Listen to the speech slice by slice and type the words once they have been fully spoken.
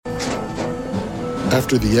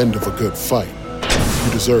After the end of a good fight,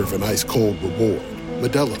 you deserve an ice-cold reward.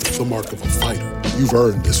 Modelo is the mark of a fighter. You've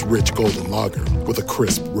earned this rich golden lager with a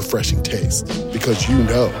crisp, refreshing taste. Because you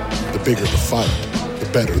know, the bigger the fight, the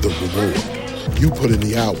better the reward. You put in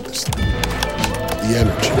the hours, the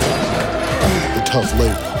energy, the tough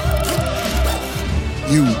labor.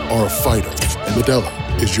 You are a fighter, and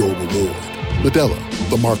Modelo is your reward. Modelo,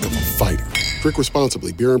 the mark of a fighter. Drink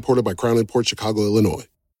responsibly. Beer imported by Crown Imports, Chicago, Illinois.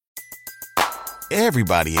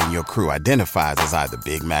 Everybody in your crew identifies as either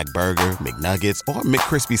Big Mac Burger, McNuggets, or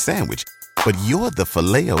McCrispy Sandwich. But you're the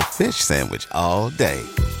Filet-O-Fish Sandwich all day.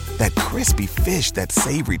 That crispy fish, that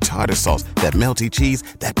savory tartar sauce, that melty cheese,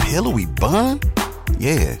 that pillowy bun.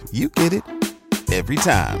 Yeah, you get it. Every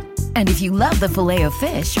time. And if you love the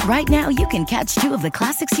Filet-O-Fish, right now you can catch two of the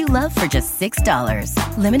classics you love for just $6.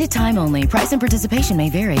 Limited time only. Price and participation may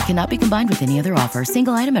vary. Cannot be combined with any other offer.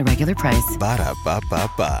 Single item at regular price.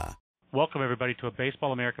 Ba-da-ba-ba-ba. Welcome, everybody, to a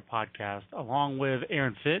Baseball America podcast. Along with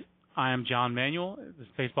Aaron Fitt, I am John Manuel. This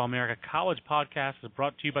Baseball America College podcast is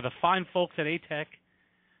brought to you by the fine folks at ATEC,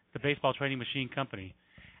 the baseball training machine company.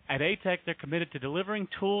 At ATEC, they're committed to delivering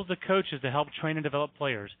tools to coaches to help train and develop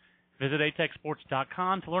players. Visit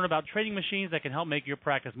atechsports.com to learn about training machines that can help make your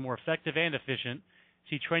practice more effective and efficient.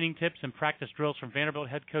 See training tips and practice drills from Vanderbilt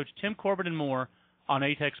head coach Tim Corbett and more on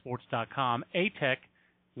atechsports.com. ATEC,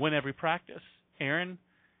 win every practice. Aaron,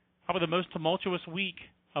 probably the most tumultuous week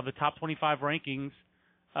of the top 25 rankings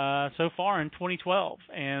so far in 2012.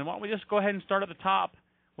 And why don't we just go ahead and start at the top.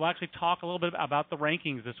 We'll actually talk a little bit about the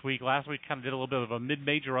rankings this week. Last week kind of did a little bit of a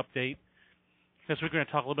mid-major update. This week we're going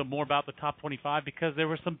to talk a little bit more about the top 25 because there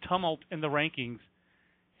was some tumult in the rankings.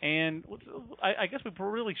 And I guess we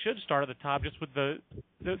really should start at the top just with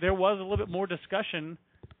there was a little bit more discussion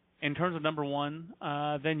in terms of number one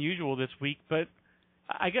than usual this week. But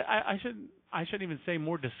I shouldn't even say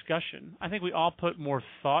more discussion. I think we all put more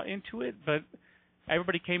thought into it, but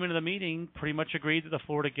everybody came into the meeting pretty much agreed that the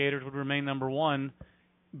Florida Gators would remain number one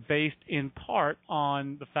based in part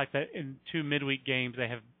on the fact that in two midweek games they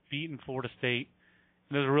have beaten Florida State.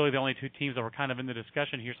 And those are really the only two teams that were kind of in the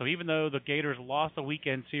discussion here. So even though the Gators lost the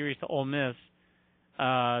weekend series to Ole Miss,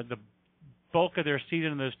 the bulk of their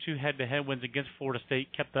season in those two head-to-head wins against Florida State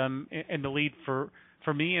kept them in the lead for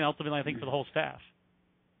me and ultimately I think for the whole staff.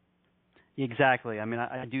 Exactly. I mean,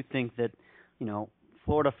 I do think that,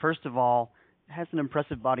 Florida, first of all, has an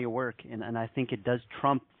impressive body of work, and I think it does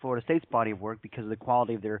trump Florida State's body of work because of the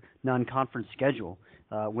quality of their non-conference schedule,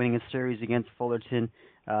 winning a series against Fullerton,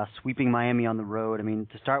 sweeping Miami on the road. I mean,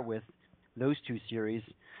 to start with, those two series,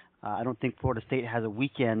 I don't think Florida State has a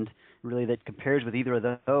weekend really that compares with either of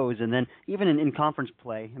those. And then even in conference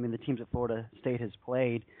play, I mean, the teams that Florida State has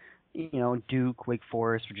played, Duke, Wake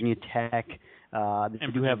Forest, Virginia Tech. They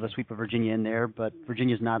do have a sweep of Virginia in there, but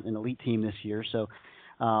Virginia's not an elite team this year. So,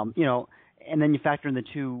 and then you factor in the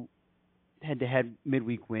two head-to-head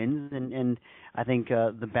midweek wins, and I think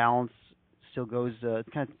the balance still goes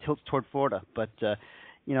kind of tilts toward Florida. But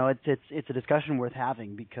it's a discussion worth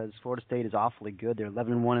having because Florida State is awfully good. They're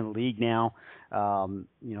 11-1 in the league now.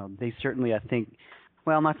 They certainly, I think.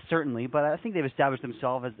 Well, not certainly, but I think they've established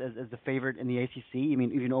themselves as the favorite in the ACC. I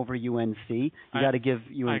mean, even over UNC. You got to give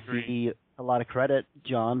UNC a lot of credit,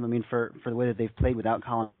 John. I mean, for the way that they've played without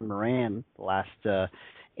Colin Moran the last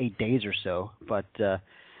 8 days or so. But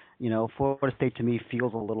Florida State to me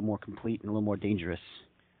feels a little more complete and a little more dangerous.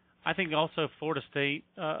 I think also Florida State,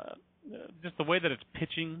 just the way that it's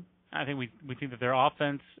pitching. I think we think that their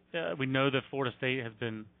offense. We know that Florida State has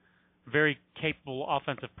been very capable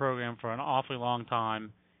offensive program for an awfully long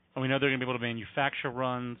time, and we know they're going to be able to manufacture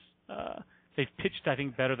runs. They've pitched, I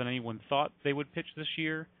think, better than anyone thought they would pitch this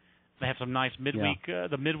year. They have some nice midweek,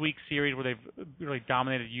 the midweek series where they've really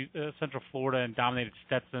dominated Central Florida and dominated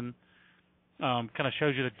Stetson. Kind of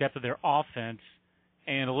shows you the depth of their offense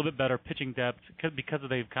and a little bit better pitching depth because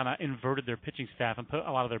they've kind of inverted their pitching staff and put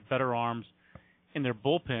a lot of their better arms in their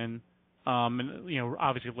bullpen. And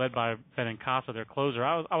obviously led by Ben Incasa, their closer.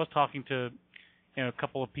 I was talking to a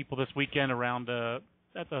couple of people this weekend around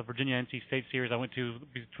at the Virginia NC State series I went to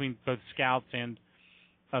between both scouts and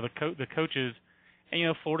the coaches.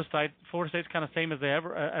 And Florida State's kind of same as it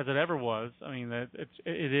ever was. I mean,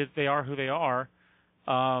 they are who they are.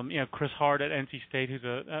 Chris Hart at NC State, who's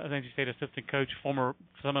an NC State assistant coach, former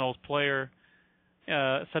Seminoles player,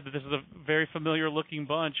 said that this is a very familiar looking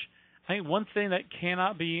bunch. I think one thing that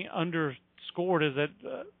cannot be underscored is that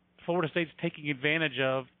Florida State's taking advantage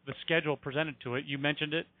of the schedule presented to it. You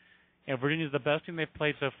mentioned it. Virginia's the best team they've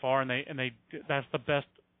played so far, and that's the best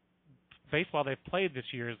baseball they've played this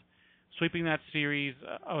year. Is sweeping that series,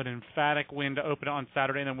 an emphatic win to open it on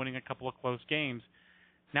Saturday, and then winning a couple of close games.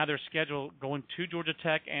 now their schedule going to Georgia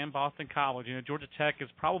Tech and Boston College. Georgia Tech is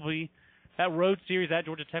probably that road series at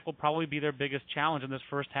Georgia Tech will probably be their biggest challenge in this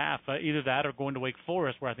first half. Either that or going to Wake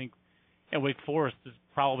Forest, where I think Wake Forest is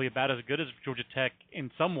probably about as good as Georgia Tech in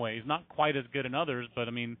some ways, not quite as good in others, but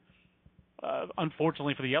I mean,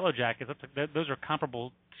 unfortunately for the Yellow Jackets, those are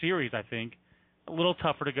comparable series, I think. A little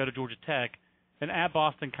tougher to go to Georgia Tech. Then at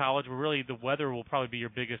Boston College, where really the weather will probably be your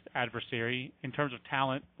biggest adversary. In terms of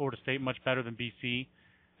talent, Florida State much better than BC.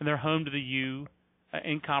 And they're home to the U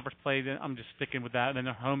in conference play. Then I'm just sticking with that. And then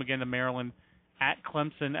they're home again to Maryland, at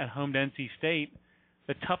Clemson, at home to NC State.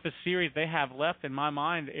 The toughest series they have left, in my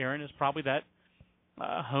mind, Aaron, is probably that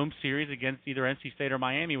home series against either NC State or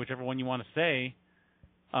Miami, whichever one you want to say.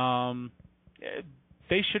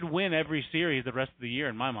 They should win every series the rest of the year,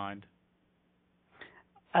 in my mind.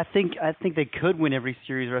 I think they could win every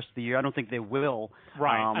series the rest of the year. I don't think they will.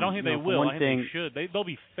 Right. I don't think they will. I think they should. They'll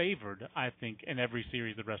be favored, I think, in every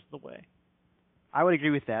series the rest of the way. I would agree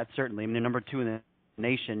with that, certainly. I mean, they're number 2 in the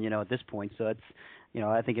nation, at this point. So it's,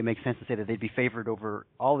 I think it makes sense to say that they'd be favored over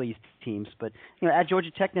all these teams. But, at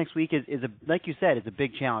Georgia Tech next week is a, like you said, is a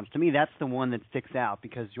big challenge. To me, that's the one that sticks out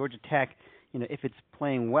because Georgia Tech, if it's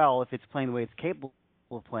playing well, if it's playing the way it's capable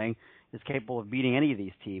of playing, is capable of beating any of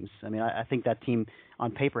these teams. I mean, I think that team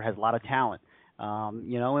on paper has a lot of talent.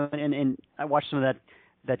 And I watched some of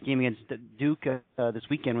that game against Duke this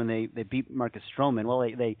weekend when they beat Marcus Stroman. Well,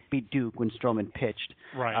 they beat Duke when Stroman pitched.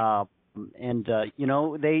 Right.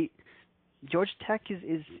 Georgia Tech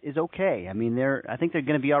is okay. I mean, I think they're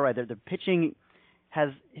going to be all right. Their pitching has,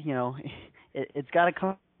 it's got to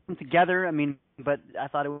come together. I mean, but I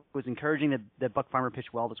thought it was encouraging that Buck Farmer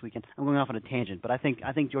pitched well this weekend. I'm going off on a tangent, but I think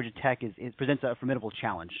Georgia Tech presents a formidable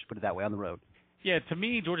challenge, put it that way, on the road. Yeah, to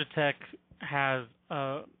me, Georgia Tech has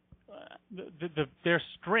their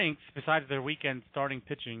strengths besides their weekend starting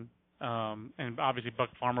pitching, and obviously Buck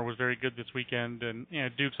Farmer was very good this weekend, and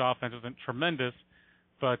Duke's offense isn't tremendous,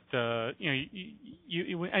 but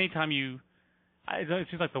anytime it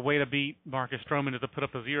seems like the way to beat Marcus Stroman is to put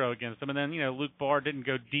up a 0 against him. And then, Luke Barr didn't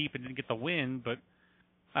go deep and didn't get the win, but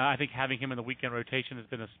I think having him in the weekend rotation has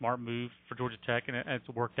been a smart move for Georgia Tech, and it's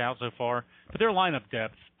worked out so far. But their lineup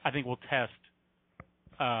depth, I think, will test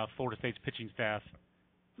Florida State's pitching staff.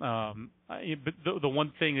 But the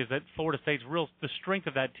one thing is that Florida State's the strength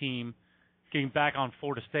of that team getting back on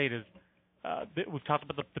Florida State is, we've talked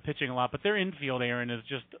about the pitching a lot, but their infield, Aaron, is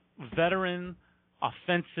just veteran,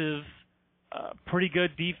 offensive, pretty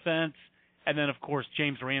good defense, and then, of course,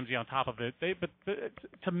 James Ramsey on top of it. But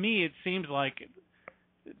to me, it seems like,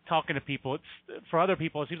 talking to people, for other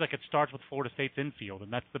people, it seems like it starts with Florida State's infield,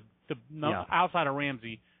 and that's outside of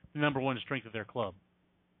Ramsey, the number one strength of their club.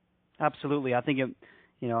 Absolutely. I think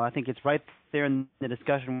it's right there in the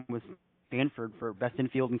discussion with Stanford for best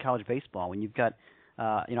infield in college baseball. When you've got,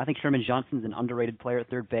 I think Sherman Johnson's an underrated player at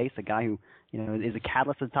third base, a guy who, is a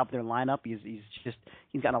catalyst at the top of their lineup. He's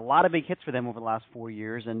gotten a lot of big hits for them over the last 4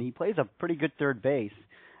 years, and he plays a pretty good third base.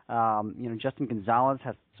 Justin Gonzalez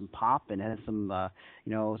has some pop and has some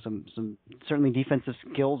certainly defensive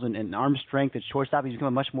skills and arm strength at shortstop. He's become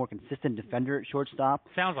a much more consistent defender at shortstop.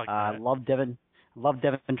 Sounds like that. Love Devin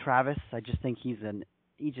Travis. I just think he's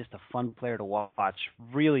just a fun player to watch.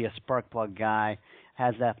 Really a spark plug guy.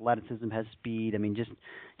 Has athleticism, has speed. I mean, just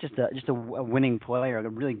a winning player, a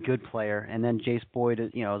really good player. And then Jace Boyd,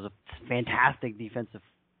 is a fantastic defensive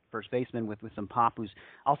first baseman with some pop, who's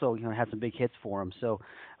also had some big hits for him. So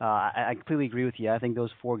I completely agree with you. I think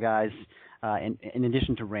those 4 guys, in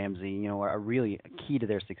addition to Ramsey, are really key to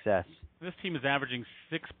their success. This team is averaging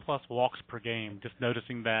 6+ walks per game. Just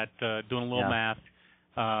noticing that, doing a little math.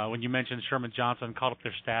 When you mentioned Sherman Johnson, called up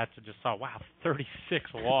their stats and just saw, wow,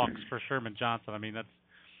 36 walks for Sherman Johnson. I mean,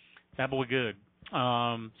 that boy good.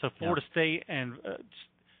 So Florida State, and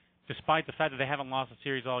despite the fact that they haven't lost a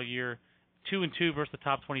series all year, 2-2 versus the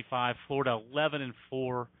top 25. Florida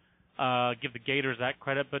 11-4. Give the Gators that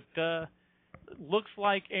credit, but looks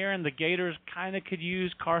like, Aaron, the Gators kind of could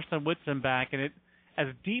use Carson Whitson back, and as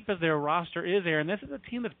deep as their roster is, Aaron, this is a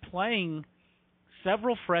team that's playing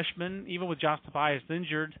several freshmen, even with Josh Tobias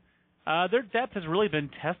injured. Their depth has really been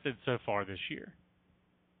tested so far this year.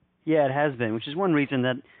 Yeah, it has been, which is one reason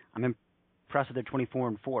that I'm impressed that they're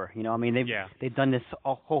 24-4. I mean, they've done this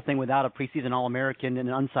whole thing without a preseason All-American and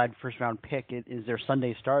an unsigned first-round pick. It is their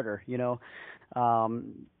Sunday starter, and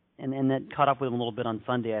that caught up with them a little bit on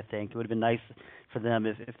Sunday, I think. It would have been nice for them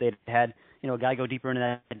if they'd had, a guy go deeper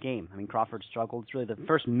into that game. I mean, Crawford struggled. It's really the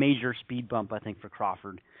first major speed bump, I think, for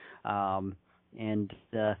Crawford. And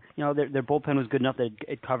their bullpen was good enough that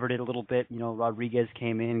it covered it a little bit. Rodriguez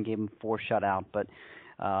came in and gave him 4 shutout. But,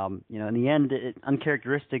 in the end,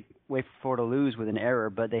 uncharacteristic way for Florida to lose with an error,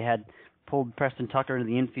 but they had pulled Preston Tucker into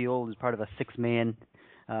the infield as part of a six-man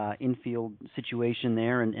infield situation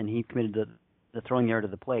there, and he committed the throwing error to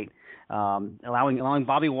the plate, allowing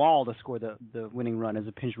Bobby Wall to score the winning run as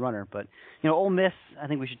a pinch runner. But Ole Miss, I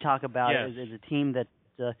think we should talk about as a team that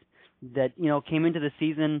came into the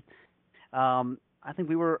season. I think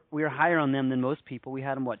we were higher on them than most people. We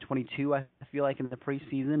had them 22, I feel like, in the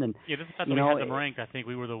preseason, and this is how we had them ranked. I think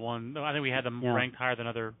we were the one. I think we had them ranked higher than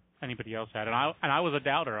anybody else had, and I was a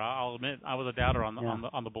doubter. I'll admit I was a doubter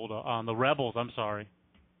on the Rebels. I'm sorry.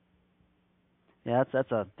 Yeah,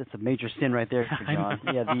 that's a major sin right there, John.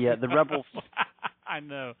 Yeah, the Rebels. I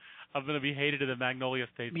know. I'm going to be hated in the Magnolia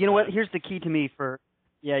State. You know what? Here's the key to me for.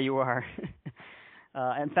 Yeah, you are.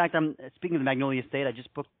 In fact, I'm speaking of the Magnolia State. I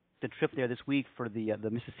just booked the trip there this week for the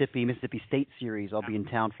Mississippi State series. I'll be in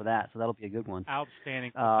town for that, so that'll be a good one.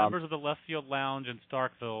 Outstanding. Members of the Left Field Lounge in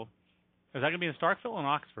Starkville. Is that going to be in Starkville or in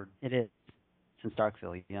Oxford? It is. It's in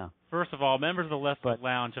Starkville, yeah. First of all, members of the Left Field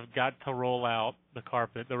Lounge have got to roll out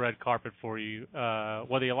the red carpet for you,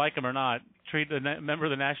 whether you like them or not. Treat the member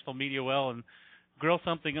of the national media well and grill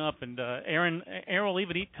something up. And Aaron will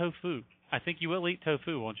even eat tofu. I think you will eat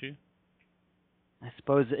tofu, won't you? I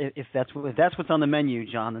suppose if that's what's on the menu,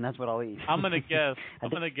 John, then that's what I'll eat. I'm gonna guess.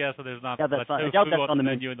 That there's not tofu on the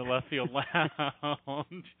menu in the Left Field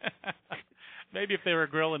Lounge. Maybe if they were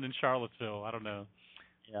grilling in Charlottesville, I don't know.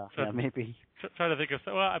 Yeah, maybe. Try to think of.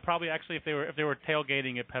 Well, I probably actually if they were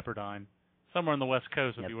tailgating at Pepperdine, somewhere on the West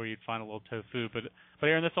Coast would be where you'd find a little tofu. But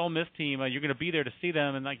Aaron, this Ole Miss team, you're going to be there to see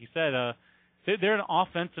them, and like you said, they're an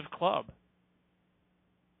offensive club.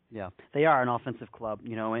 Yeah, they are an offensive club,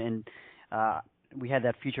 and. We had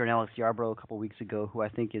that feature on Alex Yarbrough a couple weeks ago, who I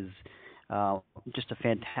think is just a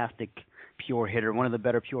fantastic pure hitter, one of the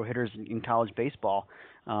better pure hitters in college baseball.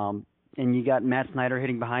 And you got Matt Snyder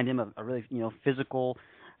hitting behind him, a really physical,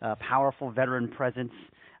 powerful veteran presence.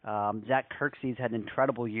 Zach Kirksey's had an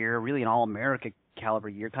incredible year, really an All-America caliber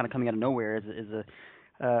year, kind of coming out of nowhere as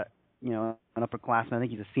an upperclassman. I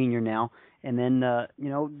think he's a senior now. And then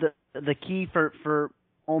the key for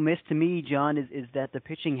Ole Miss, to me, John, is that the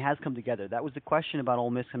pitching has come together. That was the question about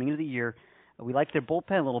Ole Miss coming into the year. We liked their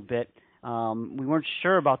bullpen a little bit. We weren't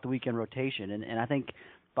sure about the weekend rotation, and I think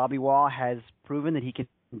Bobby Wall has proven that he can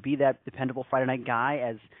be that dependable Friday night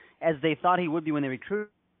guy as they thought he would be when they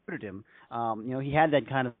recruited him. He had that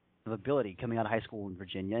kind of ability coming out of high school in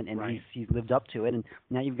Virginia, and right. he's lived up to it. And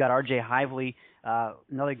now you've got R.J. Hively,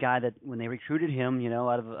 another guy that when they recruited him,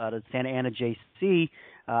 out of Santa Ana JC,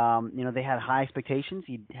 they had high expectations.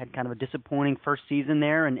 He had kind of a disappointing first season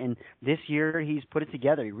there, and this year he's put it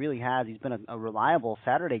together. He really has. He's been a reliable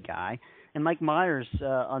Saturday guy. And Mike Myers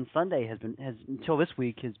on Sunday has until this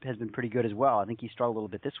week has been pretty good as well. I think he struggled a little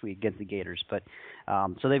bit this week against the Gators, but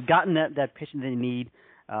so they've gotten that pitching they need.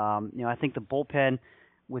 I think the bullpen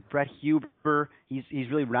with Brett Huber, he's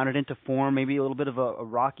really rounded into form. Maybe a little bit of a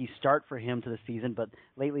rocky start for him to the season, but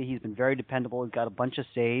lately he's been very dependable. He's got a bunch of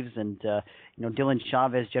saves, and Dylan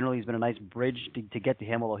Chavez generally has been a nice bridge to get to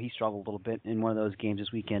him, although he struggled a little bit in one of those games this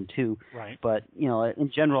weekend too. Right. But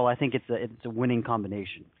in general, I think it's a winning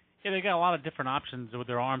combination. Yeah, they got a lot of different options with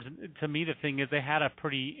their arms. And to me, the thing is they had a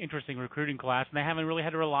pretty interesting recruiting class, and they haven't really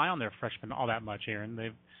had to rely on their freshmen all that much, Aaron.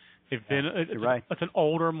 They've been it's an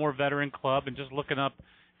older, more veteran club, and just looking up.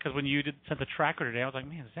 Because when you sent the tracker today, I was like,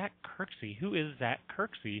 man, Zach Kirksey. Who is Zach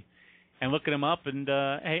Kirksey? And looking him up, and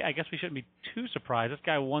hey, I guess we shouldn't be too surprised. This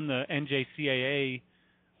guy won the NJCAA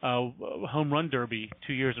home run derby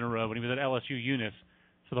 2 years in a row when he was at LSU Eunice.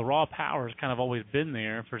 So the raw power has kind of always been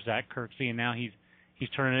there for Zach Kirksey, and now he's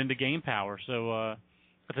turning it into game power. So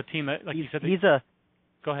it's a team that, like you said,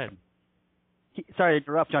 go ahead. Sorry to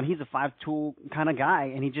interrupt, John. He's a five-tool kind of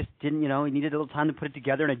guy, and he just didn't, he needed a little time to put it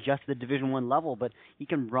together and adjust to the Division I level. But he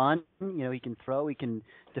can run, he can throw, he can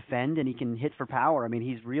defend, and he can hit for power. I mean,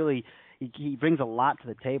 he's really he brings a lot to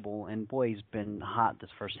the table, and boy, he's been hot this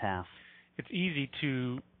first half. It's easy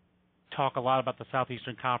to talk a lot about the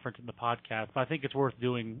Southeastern Conference in the podcast, but I think it's worth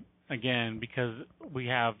doing again because we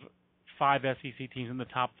have 5 SEC teams in the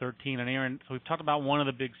top 13. And Aaron, so we've talked about one of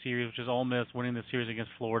the big series, which is Ole Miss winning the series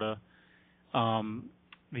against Florida.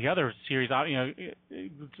 The other series,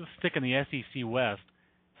 just stick in the SEC West,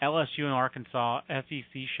 LSU and Arkansas, SEC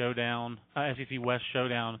West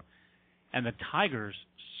showdown, and the Tigers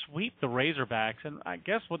sweep the Razorbacks. And I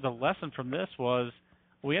guess what the lesson from this was,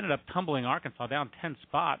 we ended up tumbling Arkansas down 10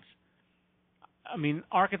 spots. I mean,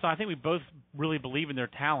 Arkansas, I think we both really believe in their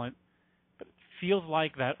talent, but it feels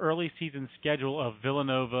like that early season schedule of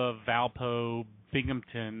Villanova, Valpo,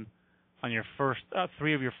 Binghamton on your first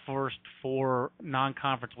 3 of your first 4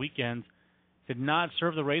 non-conference weekends did not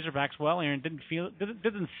serve the Razorbacks well, Aaron.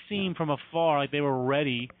 Didn't seem from afar like they were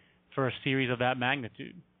ready for a series of that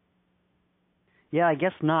magnitude. Yeah, I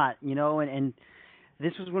guess not. And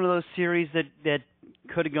this was one of those series that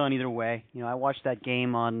could have gone either way. I watched that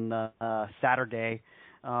game on Saturday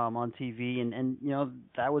on TV, and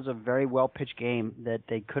that was a very well pitched game that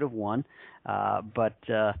they could have won, but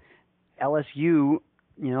LSU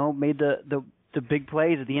made the big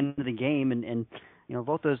plays at the end of the game, and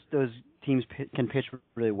both those teams can pitch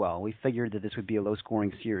really well. We figured that this would be a low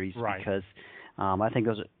scoring series, right, because I think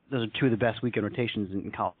those are two of the best weekend rotations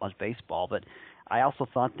in college baseball. But I also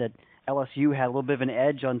thought that LSU had a little bit of an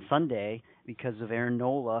edge on Sunday because of Aaron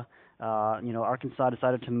Nola. Arkansas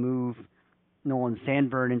decided to move Nolan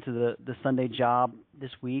Sandberg into the Sunday job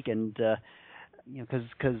this week, and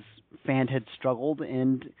because Fant had struggled,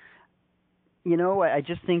 and I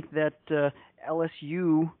just think that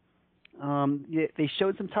LSU they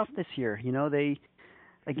showed some toughness here. They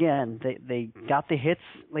got the hits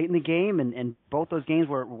late in the game, and both those games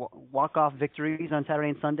were walk-off victories on Saturday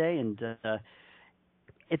and Sunday, and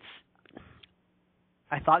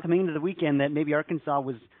I thought coming into the weekend that maybe Arkansas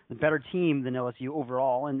was the better team than LSU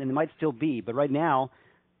overall, and they might still be. But right now,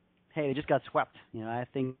 hey, they just got swept. I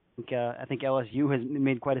think LSU has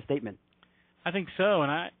made quite a statement. I think so,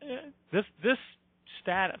 and this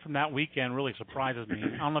stat from that weekend really surprises me.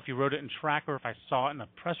 I don't know if you wrote it in Tracker, if I saw it in a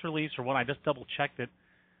press release, or when I just double-checked it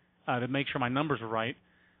to make sure my numbers were right.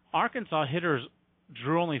 Arkansas hitters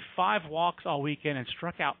drew only 5 walks all weekend and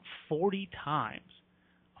struck out 40 times.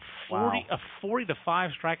 A 40 to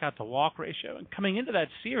 5 strikeout to walk ratio. And coming into that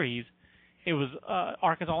series, it was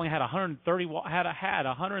Arkansas only had 130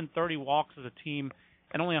 walks as a team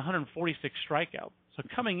and only 146 strikeouts. So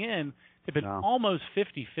coming in, they've been almost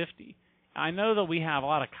 50-50. I know that we have a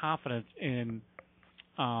lot of confidence in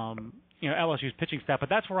LSU's pitching staff, but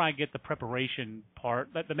that's where I get the preparation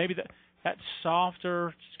part. That maybe that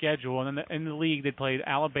softer schedule, and then in the league they played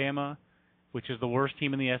Alabama, which is the worst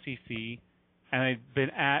team in the SEC. And they've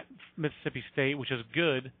been at Mississippi State, which is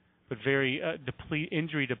good, but very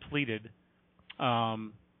injury depleted,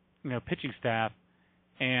 pitching staff.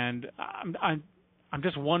 And I'm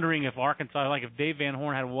just wondering if Arkansas, like if Dave Van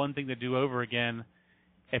Horn had one thing to do over again,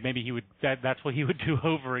 and maybe he would that's what he would do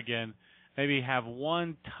over again. Maybe have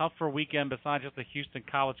one tougher weekend besides just the Houston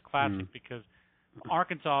College Classic, because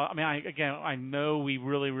Arkansas. I mean, I know we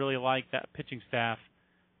really, really like that pitching staff.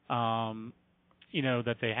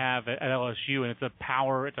 That they have at LSU, and it's a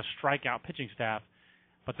strikeout pitching staff,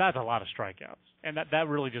 but that's a lot of strikeouts, and that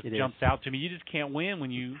really just jumps out to me. You just can't win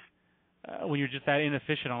when you're just that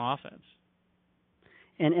inefficient on offense.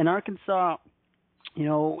 And Arkansas,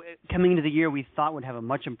 coming into the year, we thought would have a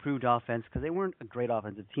much improved offense because they weren't a great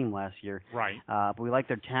offensive team last year, right? But we like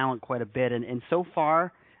their talent quite a bit, and so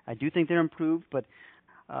far, I do think they're improved, but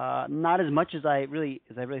not as much as I really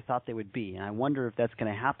thought they would be, and I wonder if that's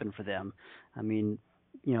going to happen for them. I mean,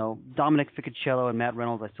 Dominic Ficcicello and Matt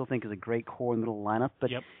Reynolds, I still think is a great core in the middle lineup,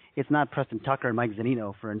 but it's not Preston Tucker and Mike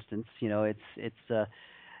Zunino, for instance. It's the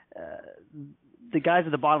guys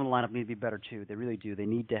at the bottom of the lineup need to be better too. They really do. They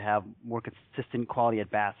need to have more consistent quality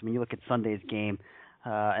at bats. I mean, you look at Sunday's game,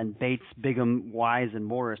 and Bates, Bigham, Wise, and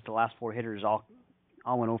Morris, the last 4 hitters, all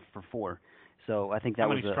went 0 for 4. So I think that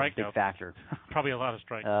was a big factor. Probably a lot of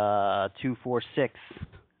strikeouts. 2, 4, 6.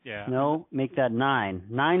 Yeah. No, make that 9.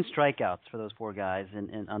 9 strikeouts for those 4 guys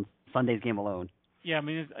on Sunday's game alone. Yeah, I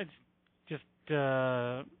mean, it's just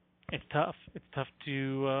it's tough. It's tough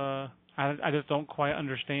to I just don't quite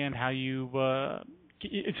understand how you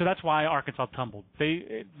so that's why Arkansas tumbled.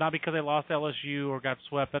 They not because they lost LSU or got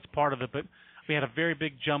swept. That's part of it, but we had a very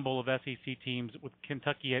big jumble of SEC teams with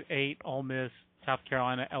Kentucky at 8, Ole Miss, South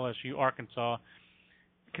Carolina, LSU, Arkansas.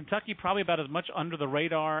 Kentucky probably about as much under the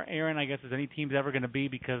radar, Aaron, I guess, as any team's ever going to be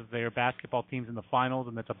because they're basketball teams in the finals,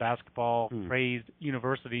 and it's a basketball-praised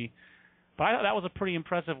university. But I thought that was a pretty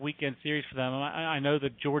impressive weekend series for them. I know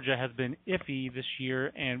that Georgia has been iffy this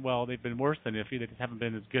year, and, well, they've been worse than iffy. They just haven't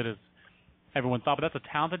been as good as everyone thought. But that's a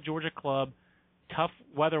talented Georgia club, tough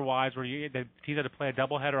weather-wise, where the teams had to play a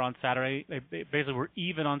doubleheader on Saturday. They basically were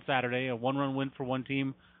even on Saturday, a 1-run win for one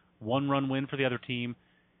team, 1-run win for the other team.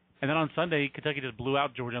 And then on Sunday, Kentucky just blew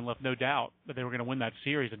out Georgia and left no doubt that they were going to win that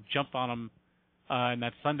series and jumped on them in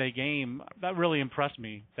that Sunday game. That really impressed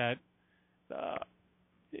me, that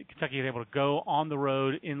Kentucky is able to go on the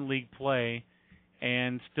road in league play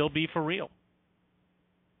and still be for real.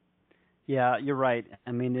 Yeah, you're right.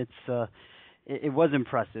 I mean, it was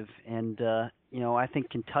impressive. And, I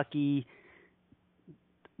think Kentucky,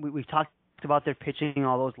 we've talked about their pitching,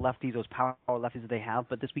 all those lefties, those power lefties that they have,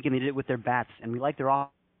 but this weekend they did it with their bats, and we like their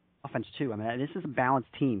offense too. I mean, this is a balanced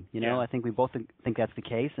team. You know, Yeah. I think we both think that's the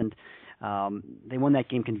case, and they won that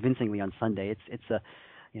game convincingly on Sunday.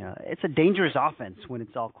 It's a dangerous offense when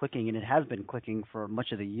it's all clicking, and it has been clicking for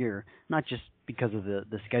much of the year, not just because of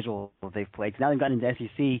the schedule they've played. Now they've gotten into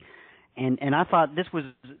SEC, and I thought this was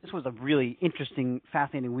a really interesting,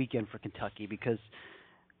 fascinating weekend for Kentucky because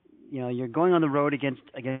you're going on the road against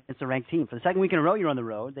a ranked team. For the second week in a row, you're on the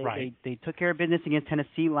road. They took care of business against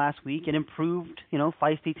Tennessee last week and improved,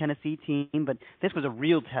 feisty Tennessee team. But this was a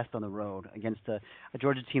real test on the road against a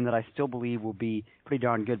Georgia team that I still believe will be pretty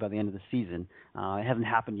darn good by the end of the season. It hasn't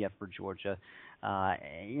happened yet for Georgia, and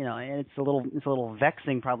it's a little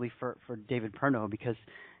vexing probably for David Perno because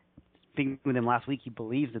speaking with him last week, he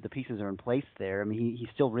believes that the pieces are in place there. I mean, he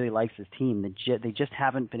still really likes his team. They just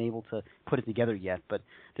haven't been able to put it together yet, but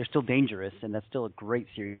they're still dangerous, and that's still a great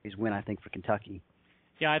series win, I think, for Kentucky.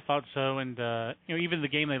 Yeah, I thought so, and even the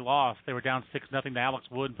game they lost, they were down 6-0 to Alex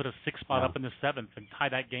Wood and put a 6 spot up in the 7th and tie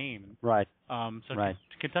that game. Right. Right.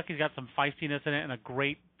 Kentucky's got some feistiness in it and a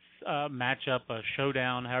great matchup, a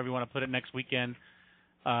showdown, however you want to put it, next weekend.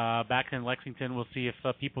 Back in Lexington, we'll see if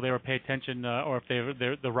people there will pay attention or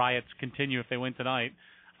if the riots continue if they win tonight.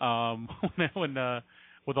 When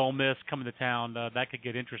with Ole Miss coming to town, that could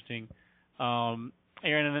get interesting. Aaron,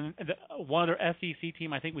 and then one other SEC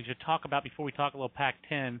team I think we should talk about before we talk a little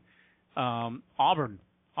Pac-10, Auburn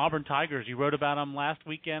Tigers. You wrote about them last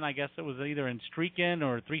weekend. I guess it was either in Streakin'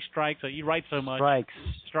 or Three Strikes. You write so much.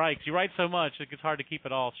 Strikes. You write so much it's hard to keep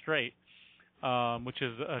it all straight, which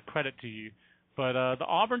is a credit to you. But the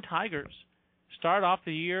Auburn Tigers start off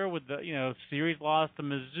the year with the series loss to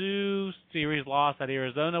Mizzou, series loss at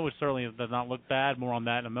Arizona, which certainly does not look bad. More on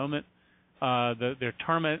that in a moment. Their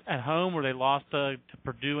tournament at home where they lost to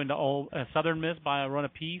Purdue and to Southern Miss by a run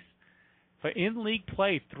apiece. But in league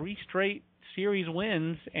play, 3 straight series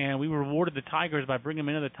wins, and we rewarded the Tigers by bringing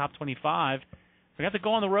them into the top 25. We have to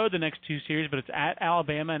go on the road the next 2 series, but it's at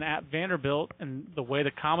Alabama and at Vanderbilt, and the way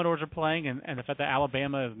the Commodores are playing and the fact that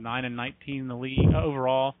Alabama is 9-19 in the league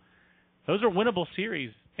overall, those are winnable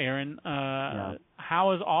series, Aaron. How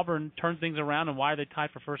has Auburn turned things around, and why are they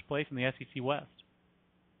tied for first place in the SEC West?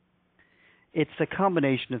 It's a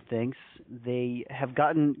combination of things. They have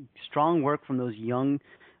gotten strong work from those young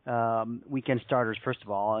weekend starters, first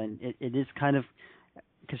of all, and it is kind of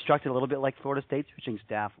constructed a little bit like Florida State's pitching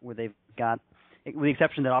staff, where they've got, with the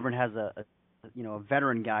exception that Auburn has a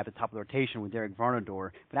veteran guy at the top of the rotation with Derek Varnador.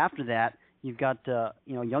 But after that, you've got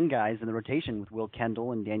young guys in the rotation with Will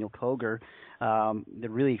Kendall and Daniel Koger. They're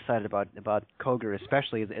really excited about Koger,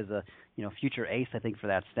 especially as a future ace, I think, for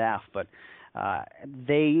that staff. But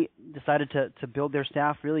they decided to build their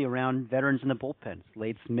staff really around veterans in the bullpen,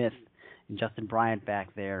 Slade Smith and Justin Bryant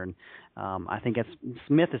back there, and I think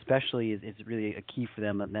Smith especially is really a key for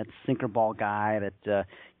them. And that sinker ball guy that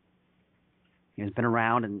has been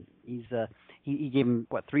around, and he gave him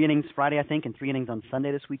 3 innings Friday, I think, and 3 innings on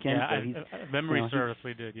Sunday this weekend. Yeah, so memory service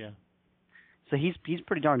we did, yeah. So he's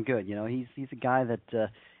pretty darn good. He's a guy that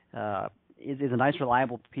is a nice,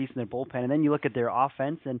 reliable piece in their bullpen. And then you look at their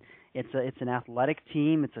offense, and it's an athletic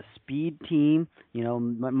team, it's a speed team.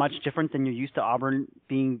 Much different than you're used to Auburn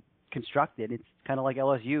being constructed. It's kind of like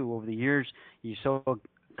LSU. Over the years, you're so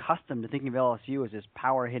accustomed to thinking of LSU as this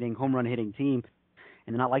power hitting, home run hitting team.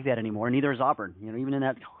 And they're not like that anymore, and neither is Auburn. Even in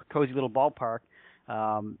that cozy little ballpark,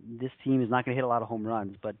 this team is not going to hit a lot of home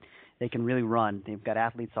runs, but they can really run. They've got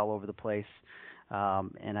athletes all over the place,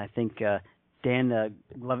 and I think Dan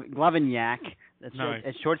Glaviniak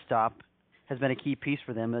at shortstop has been a key piece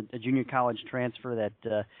for them, a junior college transfer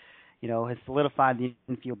that has solidified the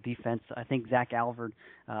infield defense. I think Zach Alvord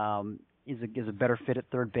is a better fit at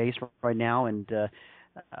third base right now, and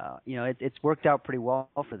it's worked out pretty well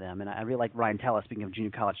for them, and I really like Ryan Tella. Speaking of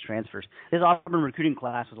junior college transfers, this Auburn recruiting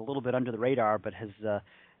class was a little bit under the radar, but has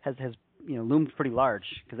loomed pretty large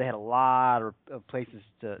because they had a lot of places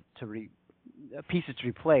pieces to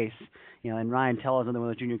replace. And Ryan Tella is another one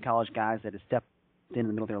of those junior college guys that has stepped in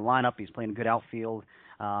the middle of their lineup. He's playing a good outfield.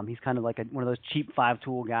 He's kind of like one of those cheap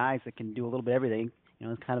 5-tool guys that can do a little bit of everything. He's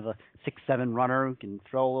kind of a 6'7" runner who can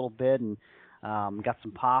throw a little bit and. Got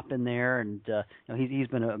some pop in there, and he's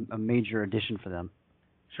been a major addition for them.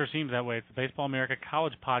 Sure seems that way. It's the Baseball America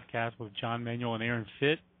College Podcast with John Manuel and Aaron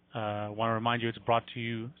Fitt. I want to remind you it's brought to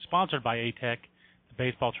you, sponsored by ATEC, the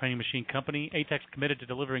baseball training machine company. ATEC's committed to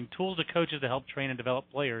delivering tools to coaches to help train and develop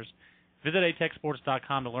players. Visit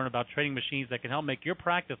atecsports.com to learn about training machines that can help make your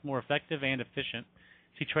practice more effective and efficient.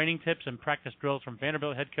 See training tips and practice drills from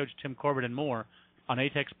Vanderbilt head coach Tim Corbett and more on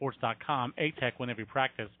atecsports.com. ATEC win every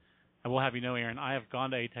practice. I will have you know, Aaron, I have gone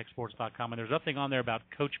to atecsports.com, and there's nothing on there about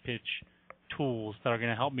coach pitch tools that are going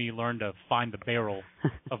to help me learn to find the barrel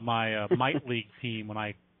of my Might League team when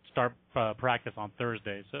I start practice on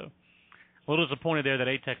Thursday. So a little disappointed there that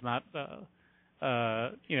ATEC's not,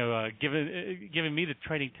 giving me the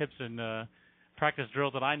training tips and practice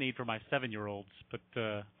drills that I need for my 7-year-olds.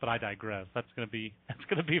 But I digress. That's going to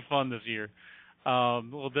be fun this year. A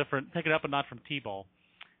little different. Take it up a notch from T-ball.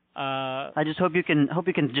 I just hope you can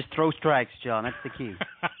just throw strikes, John. That's the key.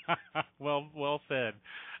 Well said.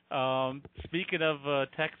 Speaking of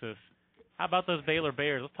Texas, how about those Baylor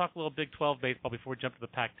Bears? Let's talk a little Big 12 baseball before we jump to the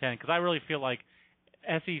Pac-10, because I really feel like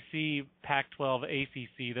SEC, Pac-12,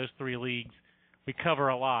 ACC, those three leagues, we cover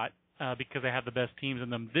a lot because they have the best teams in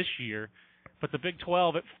them this year. But the Big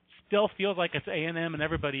 12, it still feels like it's A&M and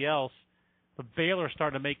everybody else. But Baylor's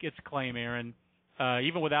starting to make its claim, Aaron,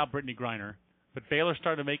 even without Brittany Griner. But Baylor's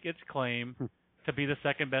starting to make its claim to be the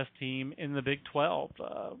second best team in the Big 12.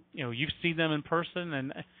 You've seen them in person,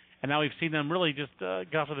 and now we've seen them really just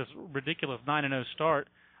get off of this ridiculous 9-0 start.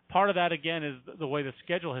 Part of that, again, is the way the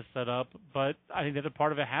schedule is set up. But I think the other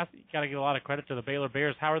part of it you got to give a lot of credit to the Baylor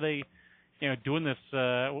Bears. How are they, doing this?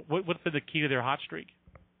 What's been the key to their hot streak?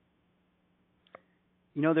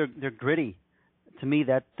 They're gritty. To me,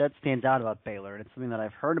 that stands out about Baylor. It's something that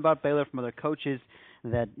I've heard about Baylor from other coaches,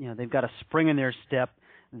 that they've got a spring in their step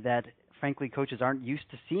that, frankly, coaches aren't used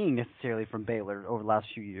to seeing necessarily from Baylor over the last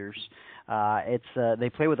few years. They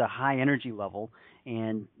play with a high energy level,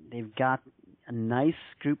 and they've got a nice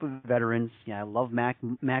group of veterans. I love Max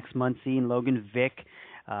Muncy and Logan Vick,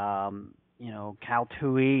 Cal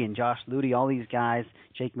Tui and Josh Ludy, all these guys.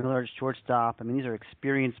 Jake Miller at shortstop. I mean, these are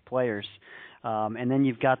experienced players. And then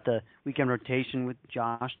you've got the weekend rotation with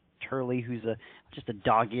Josh Turley, who's just a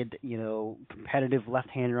dogged, competitive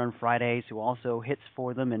left-hander on Fridays, who also hits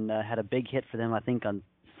for them and had a big hit for them, I think, on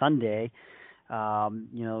Sunday.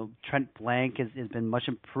 Trent Blank has been much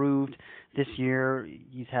improved this year.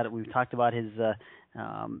 We've talked about his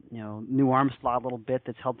new arm slot a little bit.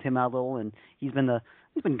 That's helped him out a little, and he's been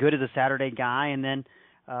good as a Saturday guy. And then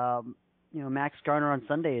Max Garner on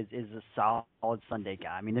Sunday is a solid Sunday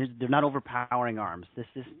guy. I mean, they're not overpowering arms. This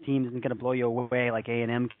team isn't going to blow you away like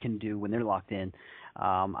A&M can do when they're locked in.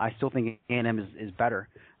 I still think A&M is better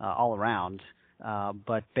all around.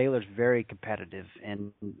 But Baylor's very competitive,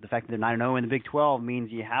 and the fact that they're 9-0 in the Big 12 means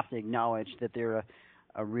you have to acknowledge that they're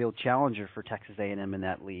a real challenger for Texas A&M in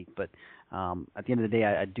that league. But at the end of the day,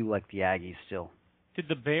 I do like the Aggies still. Did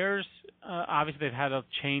the Bears, obviously they've had a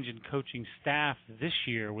change in coaching staff this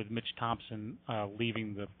year with Mitch Thompson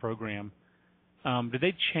leaving the program. Did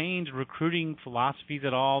they change recruiting philosophies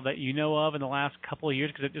at all that you know of in the last couple of years?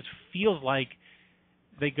 Because it just feels like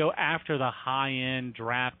they go after the high-end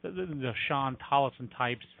draft, the Sean Tollison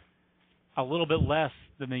types, a little bit less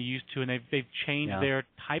than they used to, and they've changed their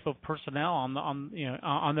type of personnel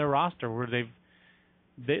on their roster, where they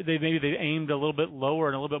aimed a little bit lower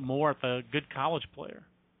and a little bit more at the good college player.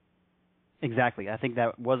 Exactly. I think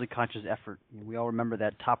that was a conscious effort. We all remember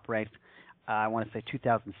that top-ranked, I want to say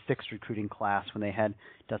 2006 recruiting class when they had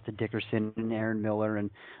Dustin Dickerson and Aaron Miller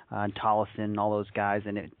and Tollison and all those guys,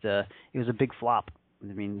 and it was a big flop.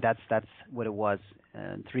 I mean, that's what it was.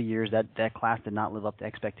 In 3 years, that class did not live up to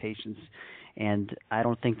expectations. And I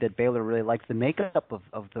don't think that Baylor really likes the makeup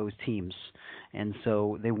of those teams. And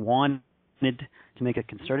so they wanted to make a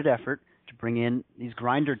concerted effort to bring in these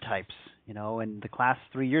grinder types, and the class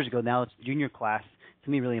 3 years ago, now it's junior class, to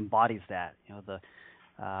me really embodies that. The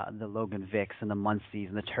Logan Vicks and the Muncies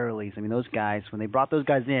and the Turleys. I mean, those guys, when they brought those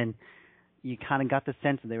guys in, you kind of got the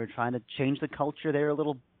sense that they were trying to change the culture there a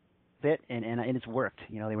little bit, and it's worked.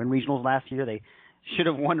 They were in regionals last year. They should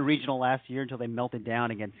have won regional last year until they melted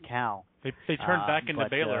down against Cal. They turned back into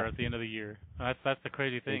Baylor at the end of the year. That's the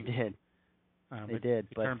crazy thing. They did.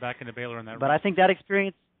 They turned back into Baylor in that. But I think that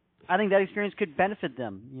experience could benefit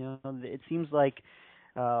them. It seems like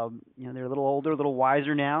they're a little older, a little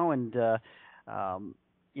wiser now, and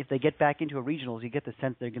if they get back into a regionals, you get the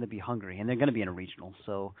sense they're going to be hungry, and they're going to be in a regional.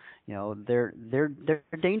 So they're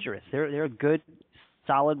dangerous. They're a good,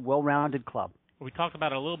 solid, well-rounded club. We talked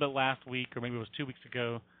about it a little bit last week, or maybe it was 2 weeks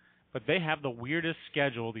ago, but they have the weirdest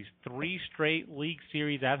schedule, these 3 straight league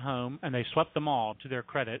series at home, and they swept them all, to their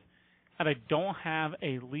credit. And they don't have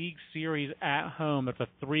a league series at home. It's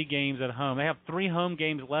 3 games at home. They have 3 home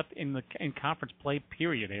games left in conference play,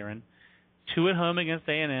 period, Aaron. 2 at home against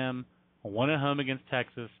A&M, 1 at home against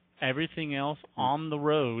Texas. Everything else on the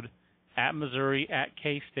road, at Missouri, at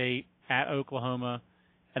K-State, at Oklahoma,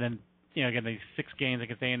 and then again, these 6 games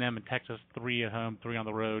against A&M and Texas, 3 at home, 3 on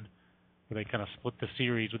the road, where they kind of split the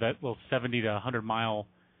series with that little 70 to 100-mile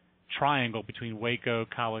triangle between Waco,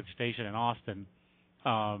 College Station, and Austin.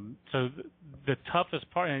 So the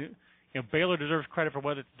toughest part, Baylor deserves credit for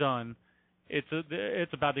what it's done.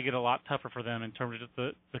 It's about to get a lot tougher for them in terms of just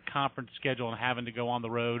the conference schedule and having to go on the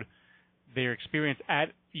road. Their experience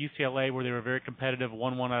at UCLA, where they were very competitive,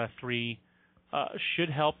 won 1 out of 3, should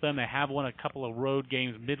help them. They have won a couple of road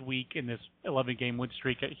games midweek in this 11-game win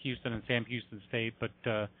streak at Houston and Sam Houston State, but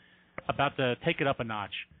about to take it up a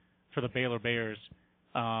notch for the Baylor Bears.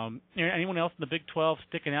 Anyone else in the Big 12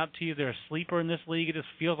 sticking out to you? Is there a sleeper in this league? It just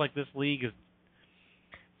feels like this league is.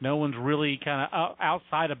 No one's really kind of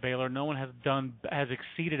outside of Baylor. No one has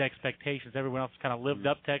exceeded expectations. Everyone else has kind of lived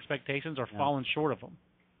up to expectations or fallen short of them.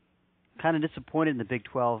 Kind of disappointed in the Big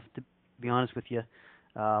 12, to be honest with you.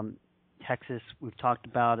 Texas, we've talked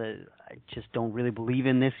about it. I just don't really believe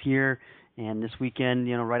in this year. And this weekend,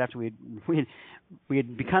 right after we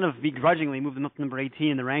had kind of begrudgingly moved them up to number 18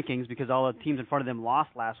 in the rankings because all the teams in front of them lost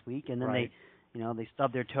last week, and then they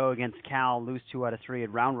stubbed their toe against Cal, lose 2 out of 3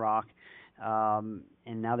 at Round Rock.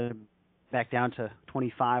 And now they're back down to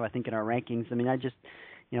 25, I think, in our rankings. I mean,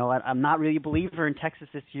 I'm not really a believer in Texas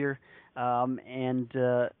this year.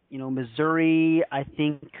 Missouri, I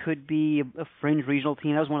think, could be a fringe regional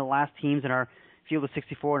team. That was one of the last teams in our field of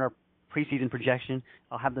 64 in our preseason projection.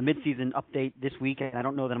 I'll have the midseason update this week, and I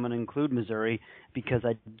don't know that I'm going to include Missouri because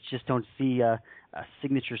I just don't see a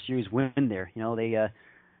signature series win there.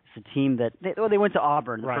 It's a team that they went to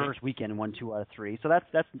Auburn the first weekend and won 2 out of 3. So that's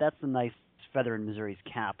a nice feather in Missouri's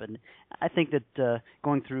cap, and I think that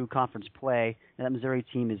going through conference play, that Missouri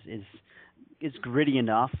team is gritty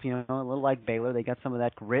enough. A little like Baylor, they got some of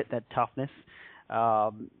that grit, that toughness.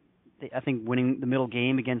 I think winning the middle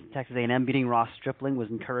game against Texas A&M, beating Ross Stripling was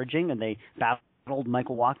encouraging, and they battled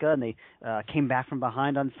Michael Waka, and they came back from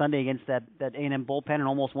behind on Sunday against that A&M bullpen and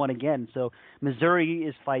almost won again. So Missouri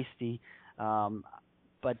is feisty.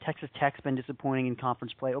 But Texas Tech's been disappointing in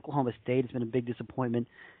conference play. Oklahoma State has been a big disappointment.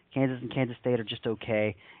 Kansas and Kansas State are just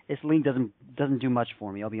okay. This league doesn't do much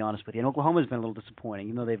for me, I'll be honest with you. And Oklahoma's been a little disappointing.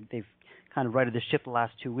 Even though they've kind of righted the ship the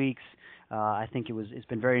last 2 weeks, I think it's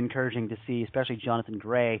been very encouraging to see, especially Jonathan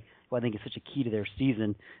Gray, who I think is such a key to their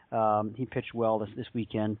season. He pitched well this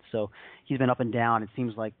weekend, so he's been up and down. It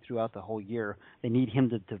seems like throughout the whole year, they need him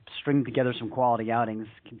to string together some quality outings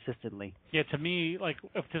consistently. Yeah, to me, like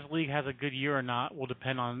if this league has a good year or not will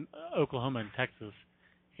depend on Oklahoma and Texas.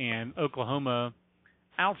 And Oklahoma,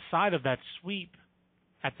 outside of that sweep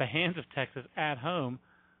at the hands of Texas at home,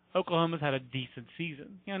 Oklahoma's had a decent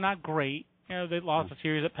season. Not great. They lost a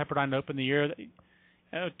series at Pepperdine to open the year.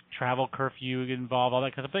 Travel curfew get involved, all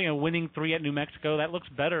that kind of thing. Winning 3 at New Mexico, that looks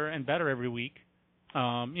better and better every week.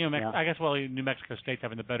 I guess New Mexico State's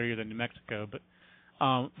having the better year than New Mexico, but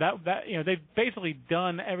they've basically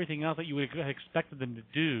done everything else that you would have expected them to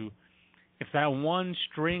do. If that one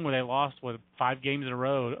string where they lost 5 games in a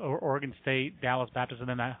row, or Oregon State, Dallas Baptist, and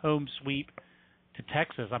then that home sweep to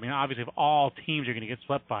Texas. I mean, obviously, if all teams are going to get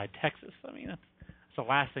swept by Texas, I mean that's the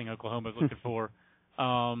last thing Oklahoma is looking for.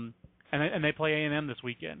 And they play A&M this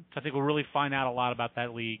weekend, so I think we'll really find out a lot about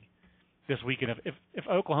that league this weekend. If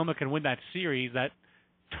Oklahoma can win that series, that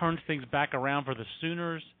turns things back around for the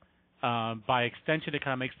Sooners. By extension, it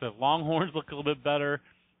kind of makes the Longhorns look a little bit better.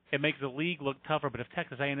 It makes the league look tougher. But if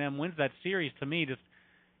Texas A&M wins that series, to me, just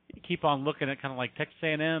keep on looking at kind of like Texas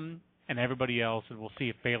A&M and everybody else, and we'll see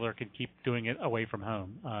if Baylor can keep doing it away from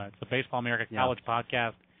home. It's the Baseball America College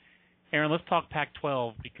Podcast. Aaron, let's talk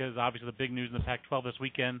Pac-12 because obviously the big news in the Pac-12 this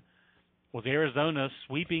weekend was Arizona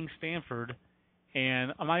sweeping Stanford.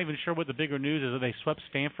 And I'm not even sure what the bigger news is, that they swept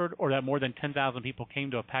Stanford or that more than 10,000 people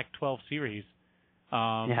came to a Pac-12 series.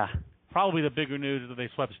 Probably the bigger news is that they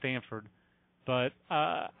swept Stanford. But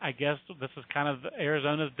I guess this is kind of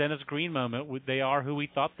Arizona's Dennis Green moment. They are who we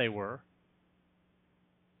thought they were.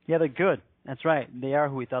 Yeah, they're good. That's right. They are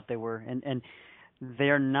who we thought they were. And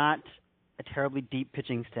they're not a terribly deep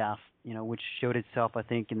pitching staff, which showed itself, I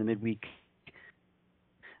think, in the midweek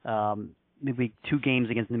 2 games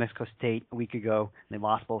against New Mexico State a week ago. They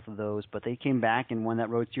lost both of those, but they came back and won that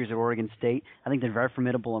road series at Oregon State. I think they're very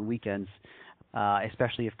formidable on weekends,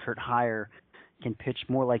 especially if Kurt Heyer can pitch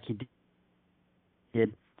more like he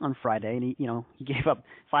did on Friday. And he gave up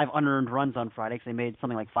 5 unearned runs on Friday because they made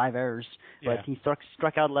something like 5 errors. Yeah. But he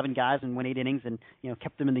struck out 11 guys and went 8 innings and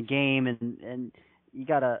kept them in the game. And you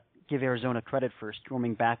got to give Arizona credit for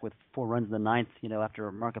storming back with 4 runs in the 9th.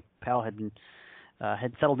 After Mark Appel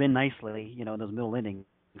had settled in nicely, in those middle innings.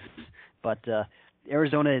 But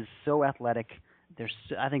Arizona is so athletic.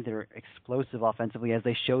 I think they're explosive offensively, as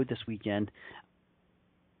they showed this weekend.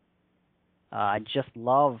 I just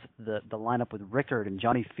love the lineup with Rickard and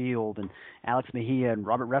Johnny Field and Alex Mejia and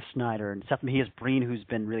Robert Refsnyder and Seth Mejia's Breen, who's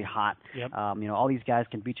been really hot. Yep. All these guys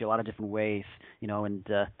can beat you a lot of different ways. And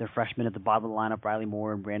their freshmen at the bottom of the lineup, Riley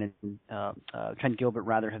Moore and Brandon Trent Gilbert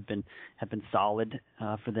rather have been solid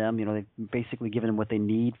for them. They've basically given them what they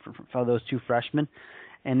need for those two freshmen.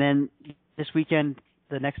 And then this weekend,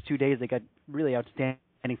 the next 2 days, they got really outstanding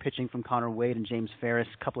pitching from Connor Wade and James Ferris,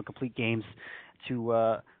 a couple of complete games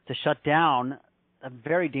to shut down a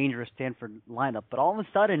very dangerous Stanford lineup. But all of a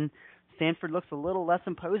sudden, Stanford looks a little less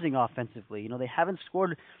imposing offensively. They haven't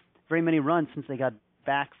scored very many runs since they got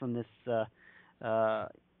back from this,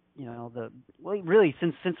 really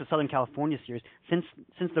since the Southern California series, since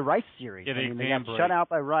the Rice series. Yeah, they got shut out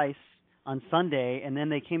by Rice on Sunday, and then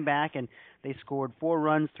they came back and they scored 4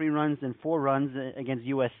 runs, 3 runs, and 4 runs against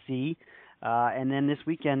USC. And then this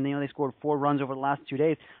weekend, they scored 4 runs over the last 2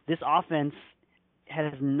 days. This offense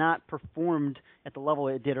has not performed at the level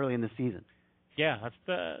it did early in the season. Yeah, that's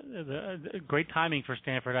the great timing for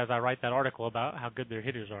Stanford as I write that article about how good their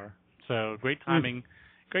hitters are. So great timing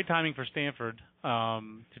for Stanford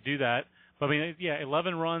to do that. But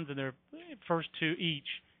 11 runs in their first 2 each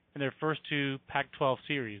in their first 2 Pac-12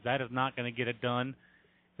 series. That is not going to get it done.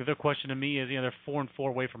 The other question to me is, they're 4-4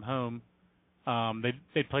 away from home.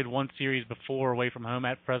 They played 1 series before away from home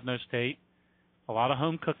at Fresno State. A lot of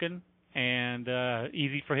home cooking and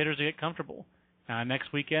easy for hitters to get comfortable.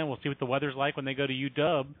 Next weekend, we'll see what the weather's like when they go to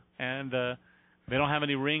UW, and they don't have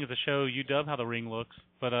any rings to show UW how the ring looks.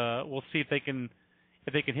 But we'll see if they can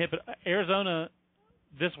hit. But Arizona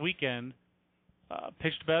this weekend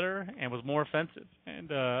pitched better and was more offensive. And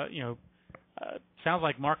sounds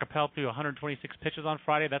like Mark Appel threw 126 pitches on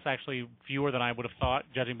Friday. That's actually fewer than I would have thought,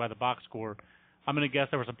 judging by the box score. I'm going to guess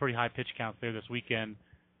there were some pretty high pitch counts there this weekend.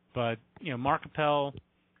 But Mark Appel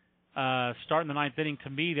starting the 9th inning. To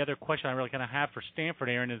me, the other question I really kind of have for Stanford,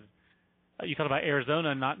 Aaron, is you talk about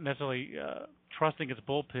Arizona not necessarily trusting its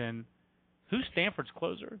bullpen. Who's Stanford's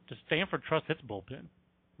closer? Does Stanford trust its bullpen?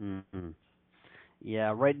 Mm-hmm.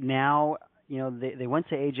 Yeah, right now, they went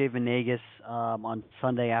to A.J. Venegas on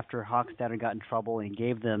Sunday after Hochstetter got in trouble, and he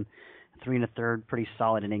gave them 3 1/3 pretty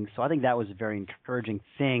solid innings. So I think that was a very encouraging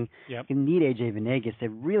thing. Yep. You need A.J. Venegas. They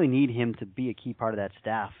really need him to be a key part of that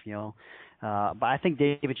staff, But I think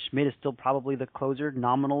David Schmidt is still probably the closer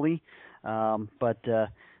nominally. But I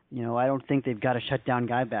don't think they've got a shutdown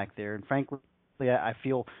guy back there. And frankly, I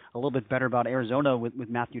feel a little bit better about Arizona with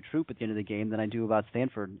Matthew Troop at the end of the game than I do about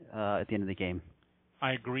Stanford at the end of the game.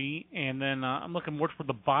 I agree. And then I'm looking more toward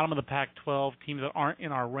the bottom of the Pac-12, teams that aren't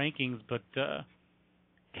in our rankings, but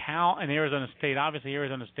Cal and Arizona State. Obviously,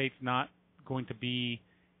 Arizona State's not going to be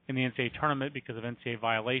in the NCAA tournament because of NCAA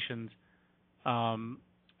violations.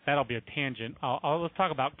 That'll be a tangent. Let's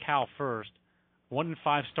talk about Cal first.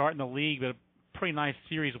 1-5 start in the league, but a pretty nice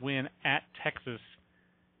series win at Texas.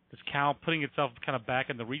 Is Cal putting itself kind of back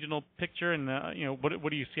in the regional picture? And what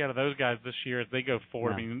do you see out of those guys this year as they go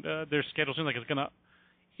forward? Yeah. Their schedule seems like it's going to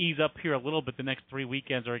ease up here a little bit. The next 3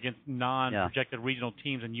 weekends are against non-projected regional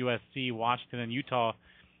teams in USC, Washington, and Utah.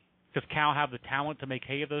 Does Cal have the talent to make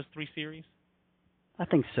hay of those 3 series? I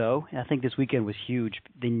think so. I think this weekend was huge.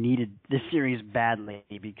 They needed this series badly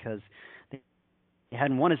because they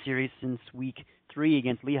hadn't won a series since week 3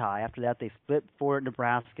 against Lehigh. After that, they split 4 at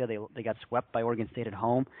Nebraska. They got swept by Oregon State at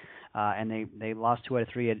home, and they lost 2 out of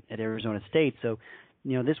 3 at Arizona State. So,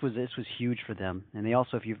 this was huge for them. And they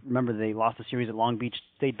also, if you remember, they lost a series at Long Beach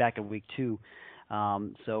State back in week 2.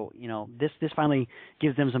 So this finally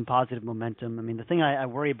gives them some positive momentum. I mean, the thing I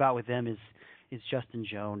worry about with them is Justin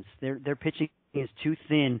Jones. Their pitching is too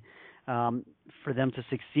thin for them to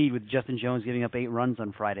succeed with Justin Jones giving up 8 runs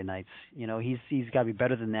on Friday nights. He's got to be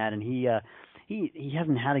better than that, and he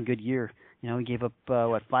hasn't had a good year. He gave up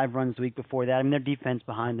 5 runs the week before that. I mean, their defense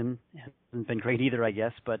behind him hasn't been great either, I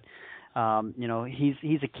guess, but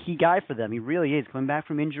he's a key guy for them. He really is. Coming back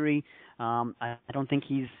from injury, I don't think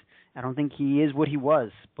he is what he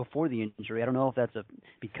was before the injury. I don't know if that's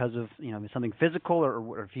because of something physical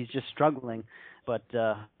or if he's just struggling, but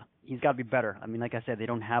he's got to be better. I mean, like I said, they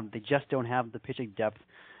just don't have the pitching depth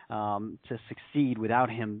to succeed without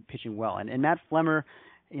him pitching well. And Matt Flemmer,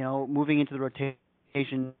 moving into the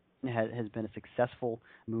rotation has been a successful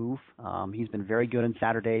move. He's been very good on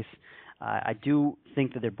Saturdays. I do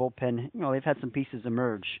think that their bullpen, they've had some pieces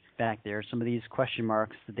emerge back there. Some of these question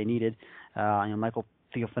marks that they needed. Michael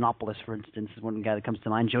Theophanopoulos, for instance, is one guy that comes to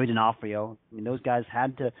mind. Joey D'Onofrio. I mean, those guys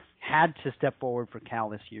had to step forward for Cal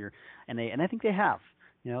this year, and I think they have.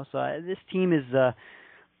 So this team is.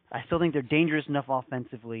 I still think they're dangerous enough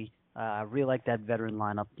offensively I really like that veteran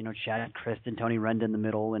lineup. Chad Kristen, Tony Renda in the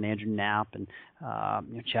middle, and Andrew Knapp, and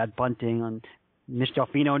Chad Bunting, and Mitch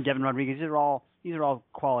Delfino and Devin Rodriguez. These are all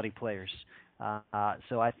quality players.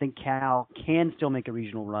 So I think Cal can still make a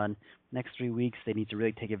regional run. Next 3 weeks, they need to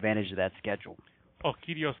really take advantage of that schedule.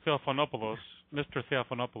 Kyrios Theophanopoulos, Mr.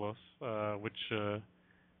 Theophanopoulos, which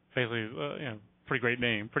basically, pretty great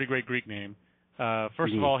name, pretty great Greek name.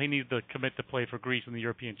 First of all, he needs to commit to play for Greece in the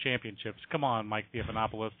European Championships. Come on, Mike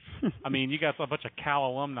Theophanopoulos. I mean, you got a bunch of Cal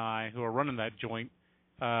alumni who are running that joint,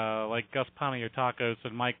 like Gus Panagiotakos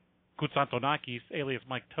and Mike Koutsantonakis, alias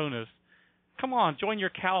Mike Tonis. Come on, join your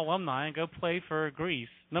Cal alumni and go play for Greece.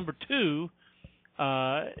 Number two,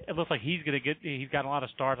 it looks like he's got a lot of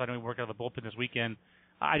stars. I know he worked out of the bullpen this weekend.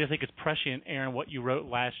 I just think it's prescient, Aaron, what you wrote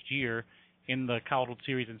last year in the College World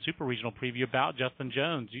Series and Super Regional preview about Justin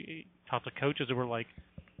Jones. You talked to coaches who were like,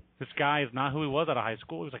 this guy is not who he was out of high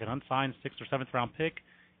school. He was like an unsigned 6th or 7th round pick.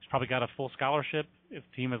 He's probably got a full scholarship. His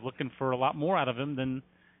team is looking for a lot more out of him than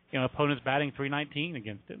opponents batting .319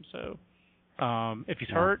 against him. So if he's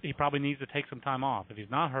hurt, he probably needs to take some time off. If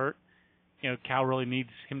he's not hurt, Cal really needs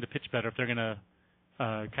him to pitch better if they're going to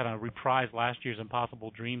kind of reprise last year's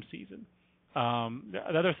impossible dream season. The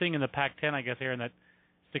other thing in the Pac-10, I guess, Aaron, that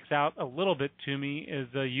sticks out a little bit to me is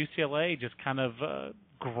UCLA just kind of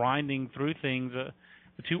grinding through things.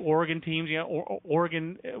 The two Oregon teams,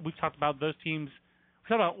 Oregon, we've talked about those teams. We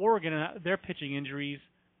talked about Oregon and their pitching injuries.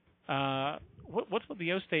 What's with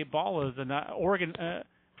the O-State Ballers and Oregon?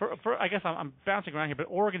 I guess I'm bouncing around here, but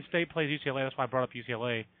Oregon State plays UCLA. That's why I brought up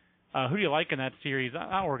UCLA. Who do you like in that series?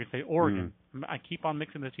 Not Oregon State, Oregon. I keep on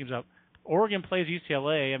mixing those teams up. Oregon plays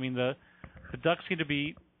UCLA. I mean, the Ducks seem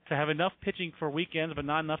to have enough pitching for weekends, but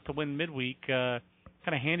not enough to win midweek.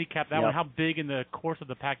 Kind of handicap that one. How big in the course of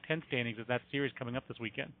the Pac-10 standings is that series coming up this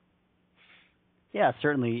weekend? Yeah,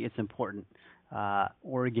 certainly it's important.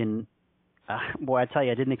 Oregon, boy, I tell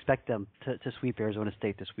you, I didn't expect them to sweep Arizona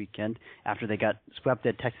State this weekend after they got swept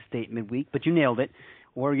at Texas State midweek, but you nailed it.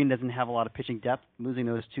 Oregon doesn't have a lot of pitching depth. Losing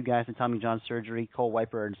those two guys in Tommy John surgery, Cole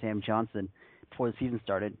Wiper and Sam Johnson, before the season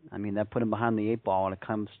started, I mean, that put them behind the 8 ball when it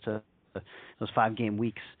comes to those 5-game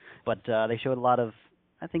weeks. But they showed a lot of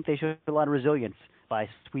resilience by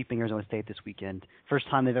sweeping Arizona State this weekend. First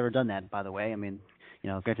time they've ever done that, by the way. I mean,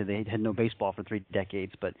 granted they had no baseball for 3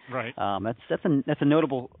 decades, but right. That's a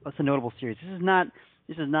notable series.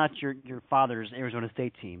 This is not your father's Arizona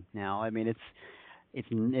State team. Now, I mean,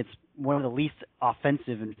 it's one of the least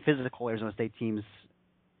offensive and physical Arizona State teams,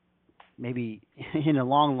 maybe in a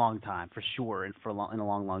long time, for sure, in a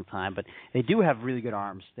long time. But they do have really good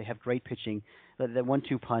arms. They have great pitching. The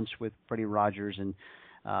 1-2 punch with Freddie Rogers and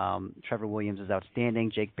Trevor Williams is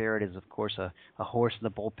outstanding. Jake Barrett is, of course, a horse in the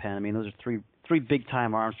bullpen. I mean, those are three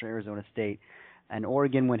big-time arms for Arizona State. And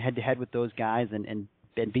Oregon went head-to-head with those guys and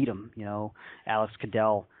beat them. Alex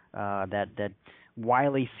Cadell, that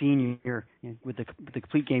wily senior with the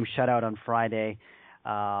complete game shutout on Friday.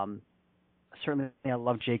 Certainly, I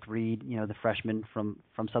love Jake Reed, the freshman from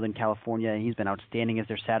Southern California. He's been outstanding as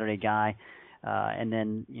their Saturday guy. And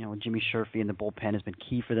then, Jimmy Sherfy in the bullpen has been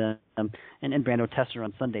key for them, and Brando Tesser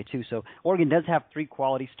on Sunday too. So Oregon does have 3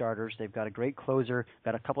 quality starters. They've got a great closer,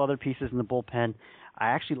 got a couple other pieces in the bullpen. I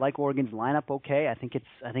actually like Oregon's lineup okay. I think it's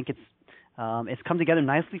come together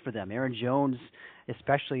nicely for them. Aaron Jones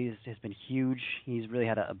especially has been huge. He's really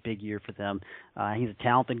had a big year for them. He's a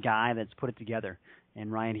talented guy that's put it together. And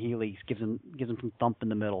Ryan Healy gives him some thump in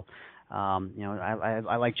the middle.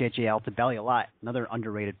 I like J.J. Altobelli a lot, another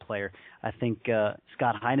underrated player. I think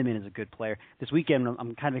Scott Heineman is a good player. This weekend,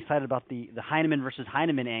 I'm kind of excited about the Heineman versus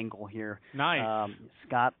Heineman angle here. Nice.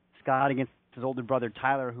 Scott against his older brother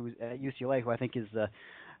Tyler, who's at UCLA, who I think is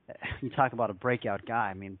you talk about a breakout guy.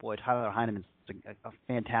 I mean, boy, Tyler Heineman's a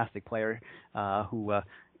fantastic player who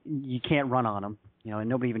you can't run on him, and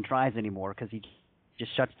nobody even tries anymore because he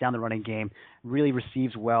just shuts down the running game, really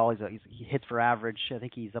receives well. He hits for average. I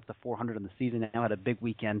think he's up to 400 in the season now. Had a big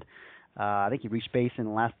weekend. I think he reached base in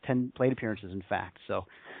the last 10 plate appearances, in fact. So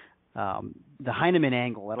the Heineman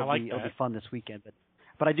angle, that'll be fun this weekend.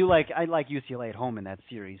 But I like UCLA at home in that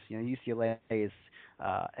series. UCLA is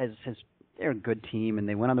they're a good team, and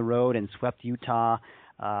they went on the road and swept Utah.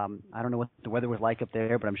 I don't know what the weather was like up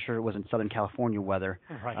there, but I'm sure it wasn't Southern California weather.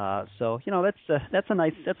 Right. So that's a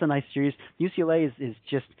nice series. UCLA is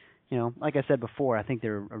just, like I said before, I think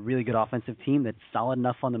they're a really good offensive team that's solid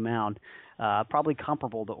enough on the mound, probably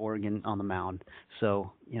comparable to Oregon on the mound.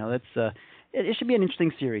 So it should be an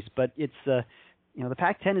interesting series. But it's the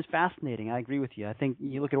Pac-10 is fascinating. I agree with you. I think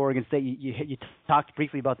you look at Oregon State. You talked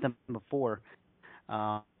briefly about them before.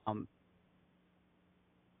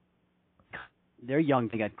 they're young.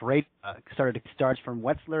 They got great starts from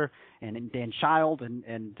Wetzler and Dan Child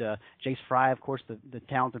and Jace Fry, of course, the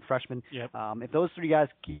talented freshman. Yep. If those three guys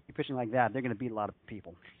keep pitching like that, they're going to beat a lot of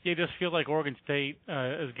people. Yeah, it just feels like Oregon State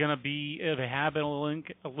is going to be. They have been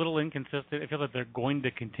a little inconsistent. I feel like they're going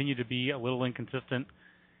to continue to be a little inconsistent.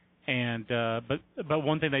 And but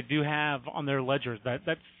one thing they do have on their ledger is that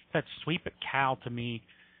sweep at Cal, to me,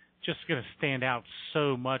 just going to stand out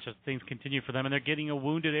so much as things continue for them. And they're getting a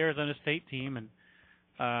wounded Arizona State team, and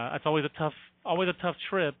that's always a tough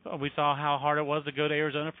trip. We saw how hard it was to go to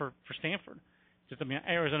Arizona for Stanford.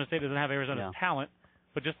 Arizona State doesn't have Arizona's talent,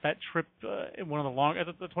 but just that trip, it's one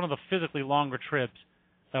of the physically longer trips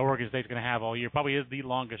that Oregon State's going to have all year. Probably is the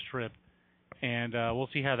longest trip, and we'll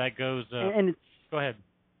see how that goes. Go ahead.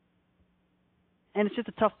 And it's just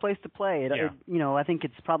a tough place to play. I think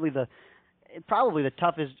it's probably the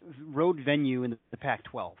toughest road venue in the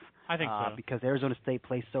Pac-12. I think so, because Arizona State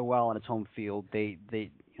plays so well on its home field. Their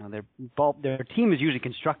team is usually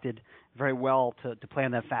constructed very well to play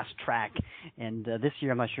on that fast track. And this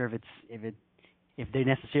year, I'm not sure if they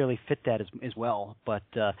necessarily fit that as well. But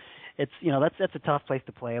it's that's a tough place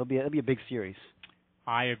to play. It'll be a big series.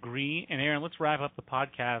 I agree. And Aaron, let's wrap up the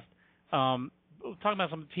podcast. Talking about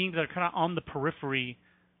some teams that are kind of on the periphery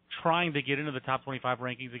trying to get into the top 25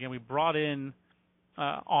 rankings. Again, we brought in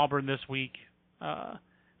Auburn this week.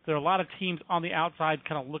 There are a lot of teams on the outside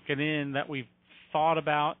kind of looking in that we've thought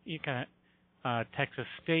about. Texas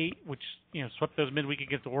State, which swept those midweek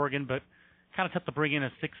against Oregon, but kind of tough to bring in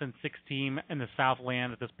a 6-6 team in the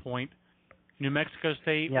Southland at this point. New Mexico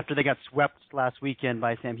State. Yeah, after they got swept last weekend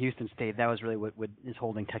by Sam Houston State, that was really what is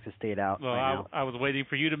holding Texas State out. Well, right now. I was waiting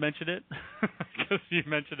for you to mention it because you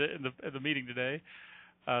mentioned it in the meeting today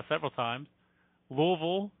several times.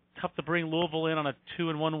 Louisville, tough to bring Louisville in on a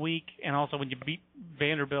 2-1 week, and also when you beat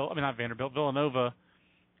Villanova.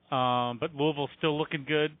 But Louisville's still looking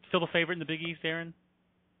good. Still the favorite in the Big East, Aaron?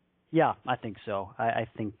 Yeah, I think so. I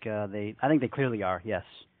think they clearly are. Yes.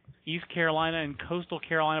 East Carolina and Coastal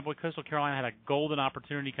Carolina. Boy, Coastal Carolina had a golden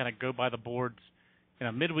opportunity to kind of go by the boards in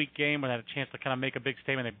a midweek game where they had a chance to kind of make a big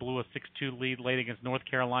statement. They blew a 6-2 lead late against North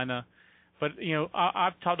Carolina. But,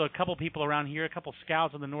 I've talked to a couple people around here, a couple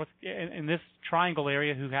scouts in the north in this triangle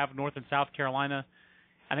area who have North and South Carolina,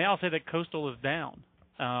 and they all say that Coastal is down.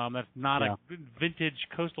 That's not a vintage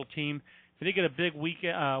Coastal team. They did get a big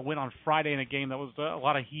win on Friday in a game that was a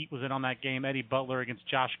lot of heat was in on that game. Eddie Butler against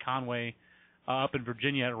Josh Conway up in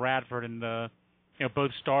Virginia at Radford, and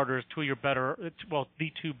both starters,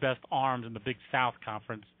 the two best arms in the Big South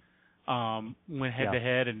Conference went head to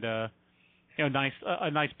head, and a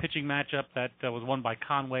nice pitching matchup that was won by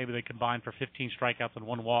Conway, but they combined for 15 strikeouts and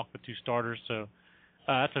 1 walk, the two starters. So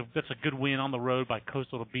that's a good win on the road by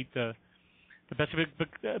Coastal to beat the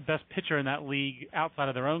best pitcher in that league outside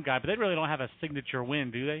of their own guy. But they really don't have a signature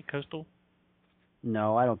win, do they, Coastal?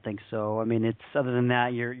 No, I don't think so. I mean, it's other than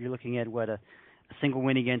that, you're looking at a single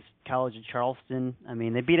win against College of Charleston. I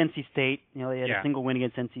mean, they beat NC State. They had a single win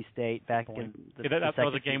against NC State back in that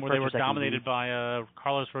was a game where they were dominated by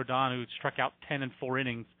Carlos Rodon, who struck out 10 in 4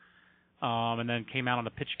 innings, and then came out on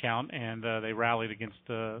the pitch count, and they rallied against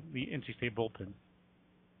the NC State bullpen.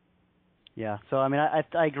 Yeah, so I mean,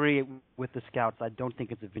 I agree with the scouts. I don't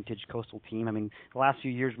think it's a vintage Coastal team. I mean, the last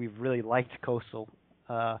few years we've really liked Coastal.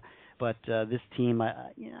 But this team,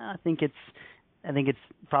 I think it's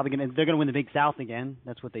probably they're gonna win the Big South again.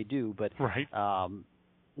 That's what they do. But right.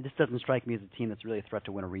 It just doesn't strike me as a team that's really a threat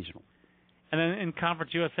to win a regional. And then in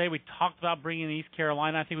Conference USA, we talked about bringing in East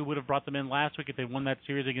Carolina. I think we would have brought them in last week if they won that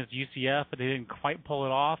series against UCF, but they didn't quite pull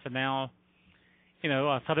it off. And now,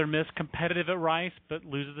 Southern Miss competitive at Rice, but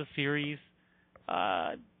loses the series.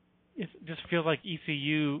 It just feels like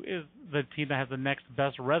ECU is the team that has the next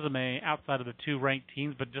best resume outside of the two ranked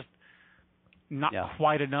teams, but just not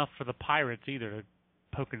quite enough for the Pirates either to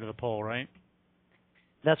poke into the poll, right?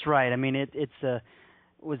 That's right. I mean,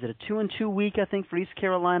 was it a 2-2 week, I think, for East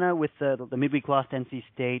Carolina with the midweek loss to NC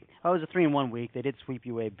State? Oh, it was a 3-1 week. They did sweep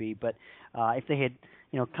UAB, but if they had,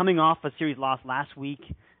 coming off a series loss last week,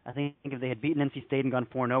 I think if they had beaten NC State and gone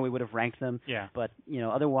 4-0, we would have ranked them. Yeah. But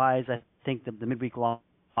otherwise, I think the midweek loss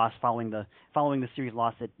following the series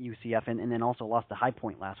loss at UCF and then also lost to High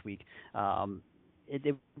Point last week.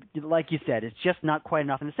 It like you said, it's just not quite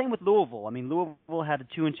enough. And the same with Louisville. I mean, Louisville had a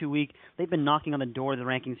 2-2 week. They've been knocking on the door of the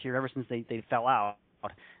rankings here ever since they fell out. I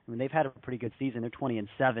mean, they've had a pretty good season. They're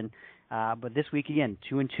 20-7. But this week again,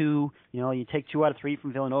 2-2. You take 2 out of 3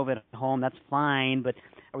 from Villanova at home. That's fine. But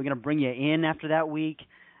are we going to bring you in after that week?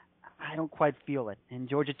 I don't quite feel it. And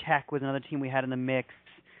Georgia Tech was another team we had in the mix.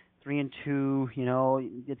 3-2.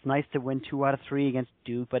 It's nice to win 2 out of 3 against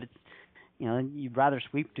Duke, but it's you'd rather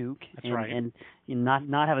sweep Duke and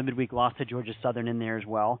not have a midweek loss to Georgia Southern in there as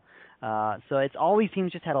well. So it's all these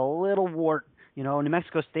teams just had a little wart. New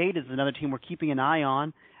Mexico State is another team we're keeping an eye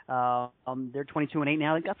on. They're 22-8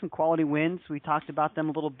 now. They've got some quality wins. We talked about them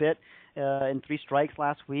a little bit in 3 strikes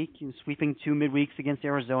last week, sweeping 2 midweeks against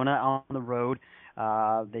Arizona on the road.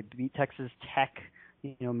 They beat Texas Tech,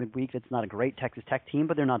 midweek. It's not a great Texas Tech team,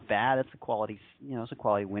 but they're not bad. It's a quality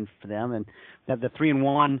win for them. And the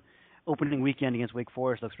 3-1 opening weekend against Wake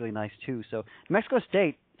Forest looks really nice too. So New Mexico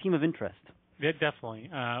State, team of interest. Yeah, definitely.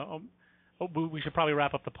 We should probably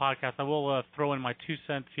wrap up the podcast. I will throw in my 2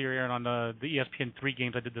 cents here, Aaron, on the ESPN 3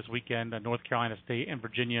 games I did this weekend, North Carolina State and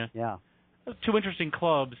Virginia. Yeah. 2 interesting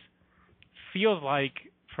clubs. Feels like,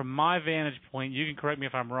 from my vantage point, you can correct me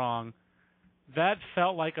if I'm wrong, that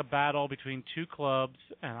felt like a battle between 2 clubs,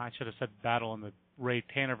 and I should have said battle in the Ray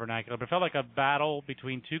Tanner vernacular, but it felt like a battle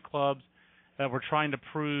between 2 clubs that were trying to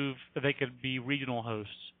prove that they could be regional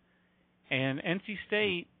hosts. And NC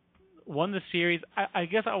State won the series. I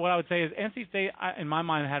guess what I would say is NC State, in my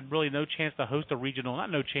mind, had really no chance to host a regional.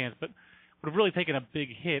 Not no chance, but would have really taken a big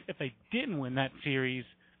hit if they didn't win that series.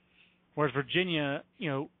 Whereas Virginia,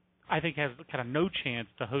 I think has kind of no chance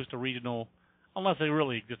to host a regional unless it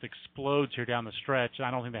really just explodes here down the stretch. And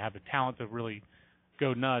I don't think they have the talent to really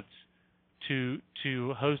go nuts to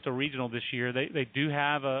host a regional this year. They do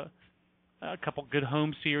have a couple good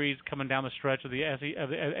home series coming down the stretch of the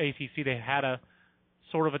ACC. They had a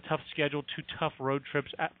sort of a tough schedule, 2 tough road trips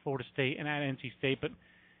at Florida State and at NC State, but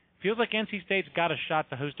feels like NC State's got a shot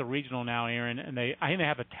to host a regional now, Aaron, and I think they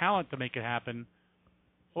have the talent to make it happen.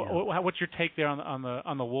 Yeah. What's your take there on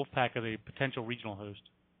the Wolfpack as a potential regional host?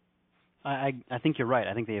 I think you're right.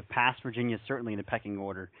 I think they have passed Virginia certainly in the pecking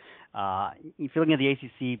order. If you're looking at the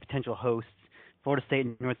ACC potential hosts, Florida State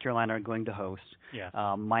and North Carolina are going to host.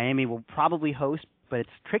 Yeah. Miami will probably host, but it's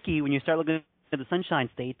tricky when you start looking at the Sunshine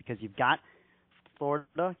State because you've got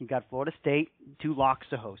Florida, you've got Florida State, 2 locks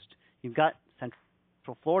to host. You've got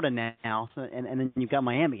Central Florida now, and then you've got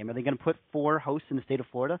Miami. I mean, are they going to put 4 hosts in the state of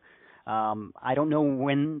Florida? I don't know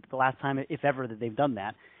when the last time, if ever, that they've done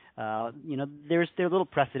that. There's a little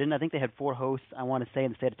precedent. I think they had 4 hosts, I want to say,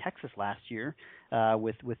 in the state of Texas last year,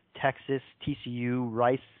 with Texas, TCU,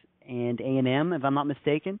 Rice, and A&M, if I'm not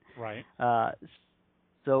mistaken. Right.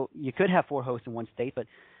 So you could have 4 hosts in one state, but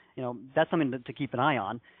that's something to keep an eye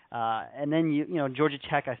on. And then Georgia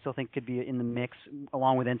Tech, I still think could be in the mix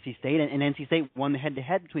along with NC State, and NC State won the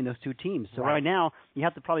head-to-head between those 2 teams. So right now you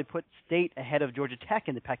have to probably put State ahead of Georgia Tech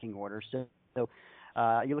in the pecking order. So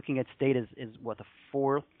you're looking at State as what, the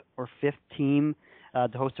 4th or 5th team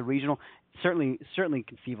to host a regional. Certainly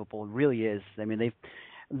conceivable. It really is. I mean,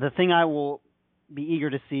 the thing I will be eager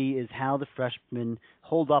to see is how the freshmen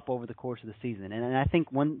hold up over the course of the season. And I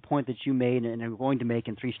think one point that you made and are going to make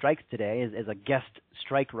in 3 Strikes today as a guest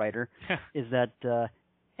strike writer is that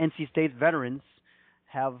NC State's veterans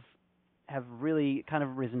have really kind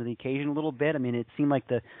of risen to the occasion a little bit. I mean, it seemed like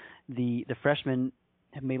the freshmen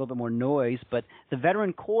have made a little bit more noise, but the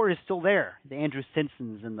veteran core is still there. The Andrew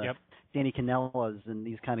Simpsons and the Danny Canellas and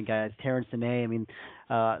these kind of guys, Terrence Dene. I mean,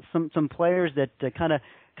 some players that kind of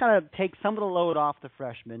take some of the load off the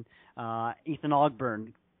freshmen. Ethan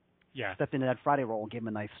Ogburn stepped into that Friday role and gave him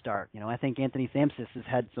a nice start. I think Anthony Thamsis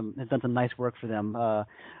has done some nice work for them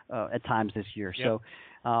at times this year. Yep.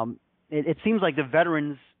 So it seems like the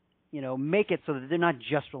veterans, make it so that they're not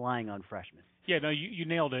just relying on freshmen. Yeah, no, you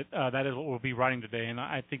nailed it. That is what we'll be writing today, and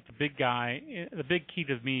I think the big key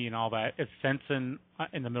to me and all that is Sensen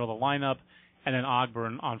in the middle of the lineup, and then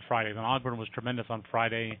Ogburn on Friday. And Ogburn was tremendous on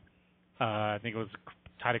Friday. I think it was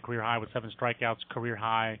tied a career high with 7 strikeouts, career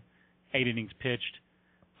high, 8 innings pitched.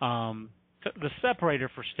 The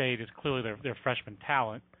separator for State is clearly their freshman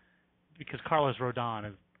talent, because Carlos Rodon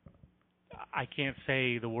is. I can't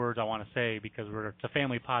say the words I want to say because it's a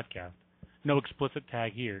family podcast. No explicit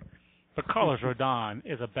tag here. But Carlos Rodon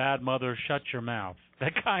is a bad mother. Shut your mouth.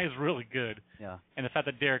 That guy is really good. Yeah. And the fact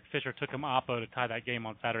that Derek Fisher took him oppo to tie that game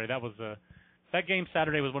on Saturday, that game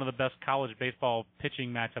Saturday was one of the best college baseball pitching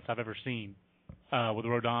matchups I've ever seen, with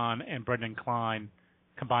Rodon and Brendan Klein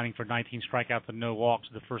combining for 19 strikeouts and no walks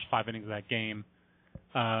in the first 5 innings of that game.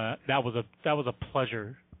 That was a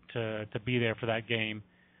pleasure to be there for that game,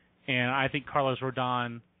 and I think Carlos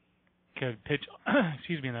Rodon could pitch,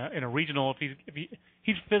 in a regional if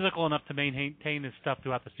he's physical enough to maintain his stuff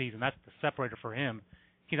throughout the season. That's the separator for him.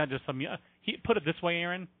 He's not just he put it this way,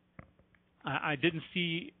 Aaron. I didn't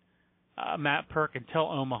see Matt Perk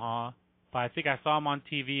until Omaha, but I think I saw him on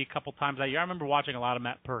TV a couple times that year. I remember watching a lot of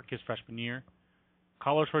Matt Perk his freshman year.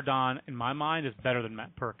 Carlos Rodon, in my mind, is better than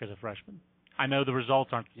Matt Perk as a freshman. I know the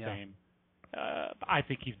results aren't the same, I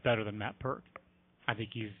think he's better than Matt Perk. I think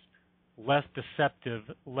he's less deceptive,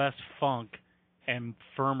 less funk, and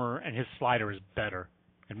firmer, and his slider is better.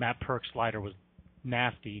 And Matt Perk's slider was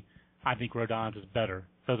nasty. I think Rodon's is better.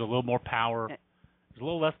 So there's a little more power. There's a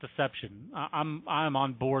little less deception. I'm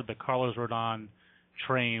on board the Carlos Rodon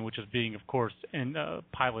train, which is being, of course,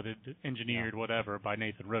 piloted, engineered, whatever, by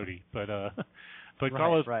Nathan Rohde. But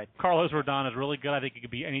Carlos Rodon is really good. I think he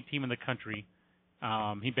could be any team in the country.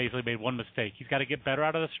 He basically made one mistake. He's got to get better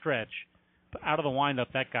out of the stretch. But out of the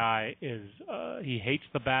windup, that guy is he hates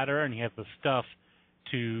the batter, and he has the stuff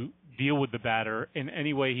to deal with the batter in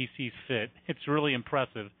any way he sees fit. It's really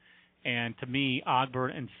impressive. And to me,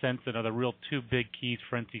 Ogburn and Sensen are the real two big keys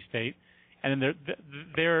for NC State. And then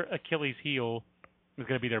their Achilles heel is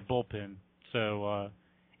going to be their bullpen. So,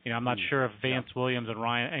 I'm not sure if Vance Williams and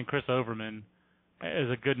Ryan and Chris Overman is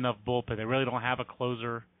a good enough bullpen. They really don't have a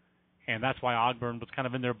closer, and that's why Ogburn was kind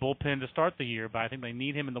of in their bullpen to start the year. But I think they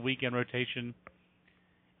need him in the weekend rotation.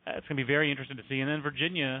 It's going to be very interesting to see. And then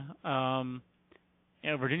Virginia,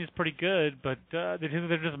 Virginia's pretty good, but they're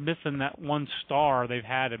just missing that one star they've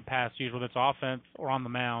had in past years, whether it's offense or on the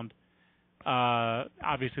mound.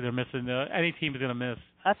 Obviously, they're missing. Any team is going to miss.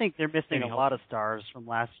 I think they're missing a lot of stars from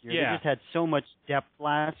last year. Yeah. They just had so much depth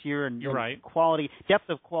last year, and You're right. Depth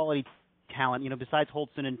of quality talent. Besides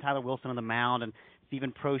Holtzen and Tyler Wilson on the mound, and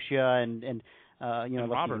Stephen Procia and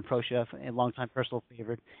Robert Procia, a longtime personal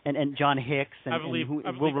favorite, and John Hicks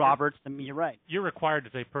and Will Roberts. I mean, you're right. You're required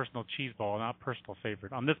to say personal cheeseball, not personal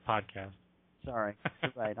favorite, on this podcast. Sorry,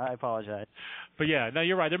 you're right. I apologize. But yeah, no,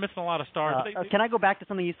 you're right. They're missing a lot of stars. Can I go back to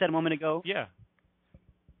something you said a moment ago? Yeah.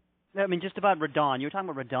 I mean, just about Rodon. You were talking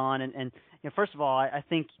about Rodon, and first of all, I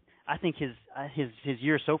think his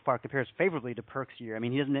year so far compares favorably to Perk's year. I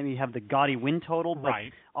mean, he doesn't maybe have the gaudy win total, but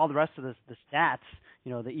all the rest of the stats,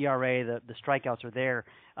 the ERA, the strikeouts are there.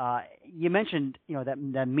 You mentioned,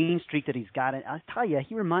 that mean streak that he's got, and I'll tell you,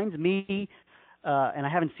 he reminds me, and I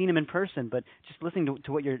haven't seen him in person, but just listening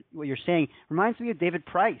to what you're saying, reminds me of David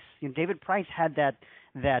Price. David Price had that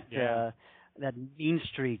mean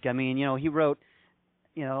streak. I mean, he wrote.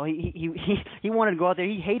 He wanted to go out there.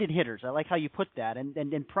 He hated hitters. I like how you put that.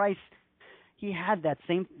 And Price, he had that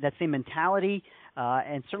same mentality,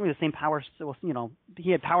 and certainly the same power.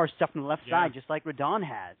 He had power stuff on the left side, just like Rodon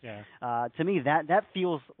has. Yeah. To me, that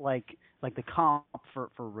feels like the comp for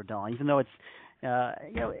Rodon, even though it's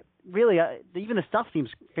really even the stuff seems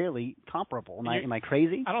fairly comparable. Am I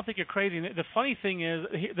crazy? I don't think you're crazy. The funny thing is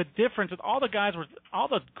the difference with all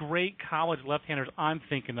the great college left-handers I'm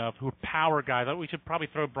thinking of who are power guys. We should probably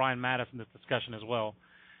throw Brian Mattis in this discussion as well.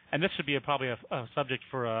 And this should be probably a subject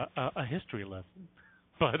for a history lesson.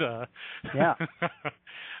 But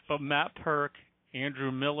but Matt Perk,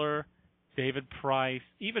 Andrew Miller, David Price,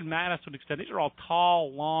 even Mattis to an extent. These are all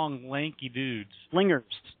tall, long, lanky dudes.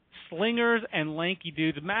 Slingers and lanky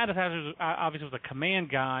dudes. Mattis obviously was a command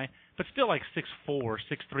guy, but still like 6'4",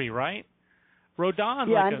 6'3", right? Rodon.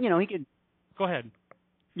 Yeah, he could. Go ahead.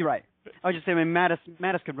 You're right. I was just saying,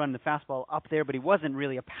 Mattis could run the fastball up there, but he wasn't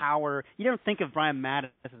really a power. You don't think of Brian Mattis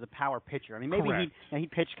as a power pitcher. I mean, maybe he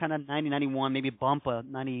pitched kind of 90, 91, maybe bump a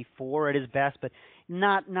 94 at his best, but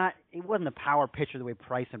not. It wasn't a power pitcher the way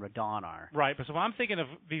Price and Rodon are. Right. But so I'm thinking of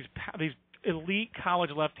these elite college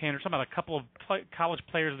left-handers. Talking about a couple of college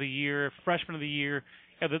players of the year, freshmen of the year.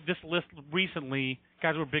 This list recently,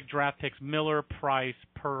 guys who were big draft picks: Miller, Price,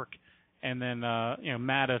 Perk, and then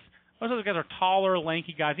Mattis. Most of those guys are taller,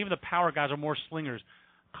 lanky guys. Even the power guys are more slingers.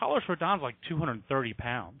 Carlos Rodon's like 230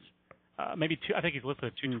 pounds. I think he's listed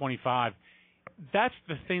at 225. That's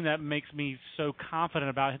the thing that makes me so confident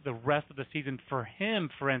about the rest of the season for him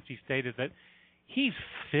for NC State is that he's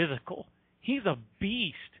physical. He's a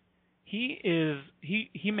beast.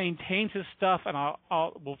 He maintains his stuff, and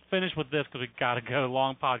we'll finish with this because we've got to go.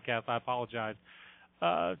 Long podcast. I apologize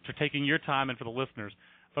for taking your time and for the listeners.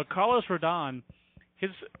 But Carlos Rodon,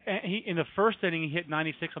 in the first inning he hit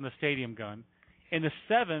 96 on the stadium gun. In the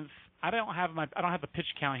seventh, I don't have the pitch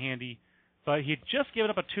count handy, but he had just given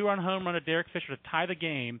up a 2-run home run to Derek Fisher to tie the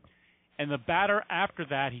game, and the batter after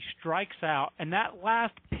that he strikes out, and that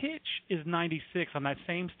last pitch is 96 on that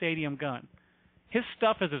same stadium gun. His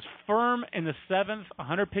stuff is as firm in the seventh,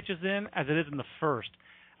 100 pitches in, as it is in the first.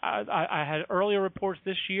 I had earlier reports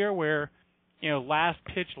this year where, last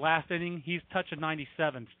pitch, last inning, he's touching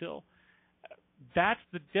 97 still. That's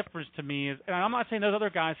the difference to me. And I'm not saying those other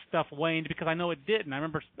guys' stuff waned because I know it didn't. I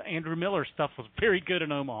remember Andrew Miller's stuff was very good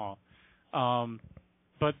in Omaha.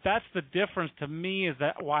 But that's the difference to me is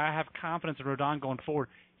that why I have confidence in Rodon going forward.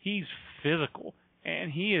 He's physical,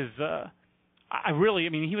 and he is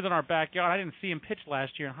he was in our backyard. I didn't see him pitch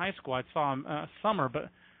last year in high school. I saw him summer, but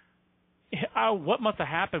what must have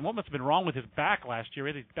happened? What must have been wrong with his back last year?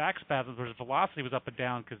 He had these back spasms where his velocity was up and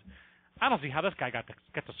down. Because I don't see how this guy got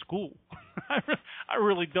to school. I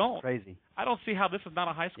really don't. Crazy. I don't see how this is not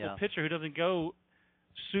a high school pitcher who doesn't go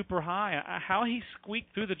super high. How he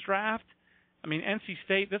squeaked through the draft. I mean, NC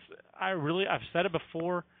State. I've said it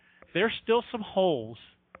before. There's still some holes.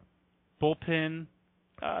 Bullpen.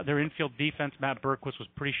 Their infield defense, Matt Berquist, was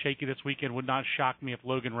pretty shaky this weekend. Would not shock me if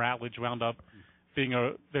Logan Ratledge wound up being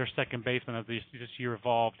their second baseman as this year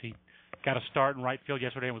evolved. He got a start in right field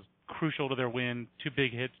yesterday and was crucial to their win. 2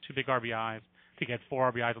 big hits, 2 big RBIs. I think he had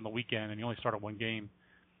 4 RBIs on the weekend, and he only started 1 game.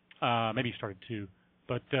 Maybe he started 2.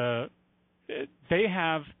 But they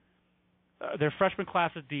have their freshman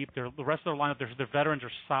class is deep. The rest of their lineup, their veterans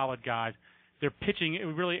are solid guys. They're pitching.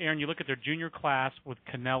 Really, Aaron, you look at their junior class with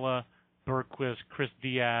Cannella, Berquist, Chris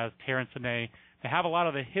Diaz, Terrence Ane. They have a lot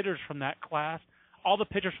of the hitters from that class. All the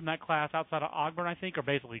pitchers from that class outside of Ogburn, I think, are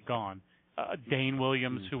basically gone. Dane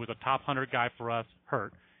Williams, who was a top 100 guy for us,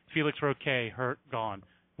 hurt. Felix Roque, hurt, gone.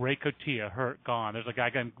 Ray Cotilla, hurt, gone. There's a guy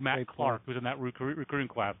named Matt Clark who's in that recruiting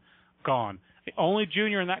class, gone. The only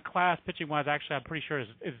junior in that class, pitching-wise, actually, I'm pretty sure is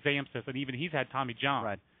Zamsis, and even he's had Tommy John.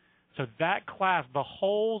 Right. So that class, the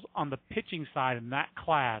holes on the pitching side in that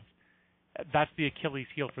class, that's the Achilles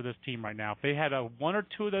heel for this team right now. If they had 1 or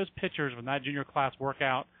 2 of those pitchers from that junior class work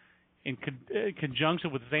out in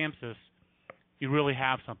conjunction with Zamsis, you really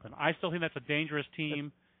have something. I still think that's a dangerous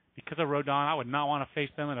team. Because of Rodon, I would not want to face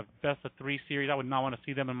them in a best-of-3 series. I would not want to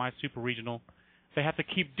see them in my super regional. They have to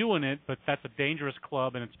keep doing it, but that's a dangerous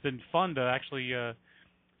club, and it's been fun to actually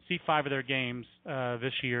see 5 of their games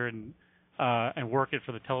this year and work it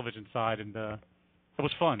for the television side, and it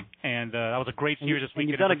was fun. And that was a great series this weekend.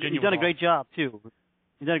 You've done a great job, too.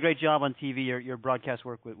 You've done a great job on TV. Your broadcast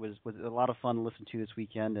work was a lot of fun to listen to this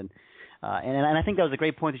weekend, and I think that was a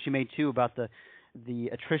great point that you made too about the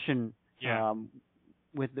attrition. Yeah.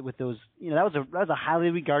 With those, that was a highly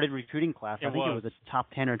regarded recruiting class. I think it was a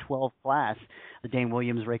top 10 or 12 class. The Dane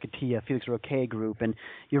Williams, Ray Cotilla, Felix Roque group, and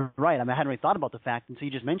you're right. I hadn't really thought about the fact until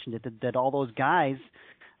you just mentioned it that all those guys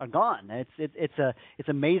are gone. It's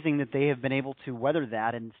amazing that they have been able to weather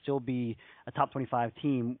that and still be a top 25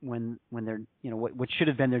 team when they're what should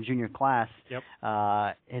have been their junior class. Yep.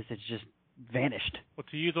 It's just vanished. Well,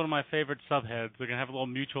 to use one of my favorite subheads, we're gonna have a little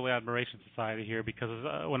mutual admiration society here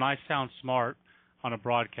because when I sound smart on a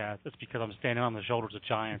broadcast, it's because I'm standing on the shoulders of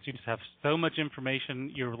giants. You just have so much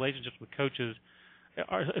information. Your relationships with coaches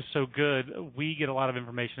is so good. We get a lot of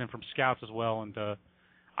information in from scouts as well, and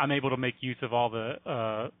I'm able to make use of all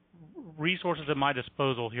the resources at my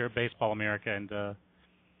disposal here at Baseball America. And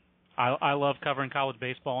I love covering college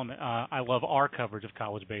baseball, and I love our coverage of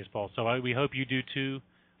college baseball. So we hope you do too.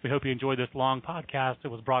 We hope you enjoyed this long podcast. It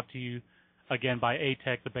was brought to you, again, by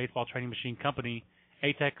ATEC, the Baseball Training Machine Company.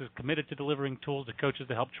 ATEC is committed to delivering tools to coaches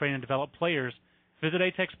to help train and develop players. Visit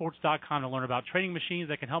atecsports.com to learn about training machines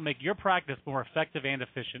that can help make your practice more effective and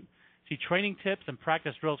efficient. See training tips and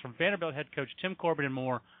practice drills from Vanderbilt head coach Tim Corbin and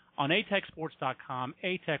more on atecsports.com.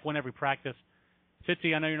 ATEC win every practice.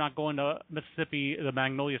 Fitzy, I know you're not going to Mississippi, the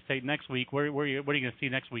Magnolia State next week. What are you going to see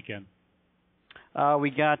next weekend? We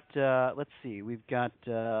got, let's see, we've got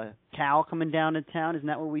Cal coming down to town. Isn't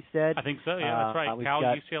that what we said? I think so, yeah, that's right. Cal,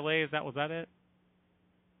 UCLA, was that it?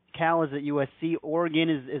 Cal is at USC. Oregon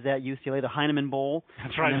is at UCLA, the Heinemann Bowl.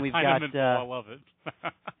 That's right, and then Heinemann Bowl. I love it.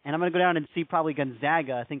 And I'm going to go down and see probably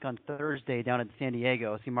Gonzaga, I think, on Thursday down in San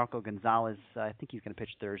Diego. See Marco Gonzalez. I think he's going to pitch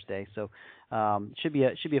Thursday. So should be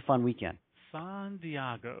a fun weekend. San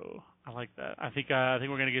Diego. I like that. I think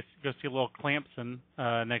we're going to go see a little Clemson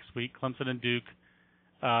next week. Clemson and Duke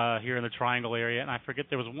here in the Triangle area. And I forget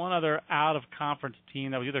there was one other out-of-conference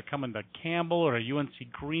team that was either coming to Campbell or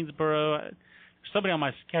UNC Greensboro. Somebody on my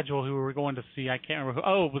schedule who we were going to see, I can't remember who.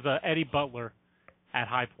 Oh, it was Eddie Butler at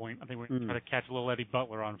High Point. I think we're going to try to catch a little Eddie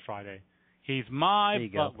Butler on Friday. He's my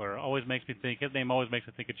Butler. Always makes me think. His name always makes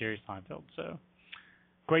me think of Jerry Seinfeld. So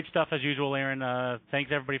great stuff as usual, Aaron. Thanks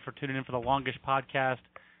everybody for tuning in for the longest podcast.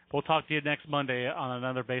 We'll talk to you next Monday on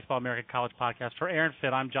another Baseball America College podcast. For Aaron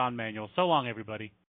Fitt, I'm John Manuel. So long, everybody.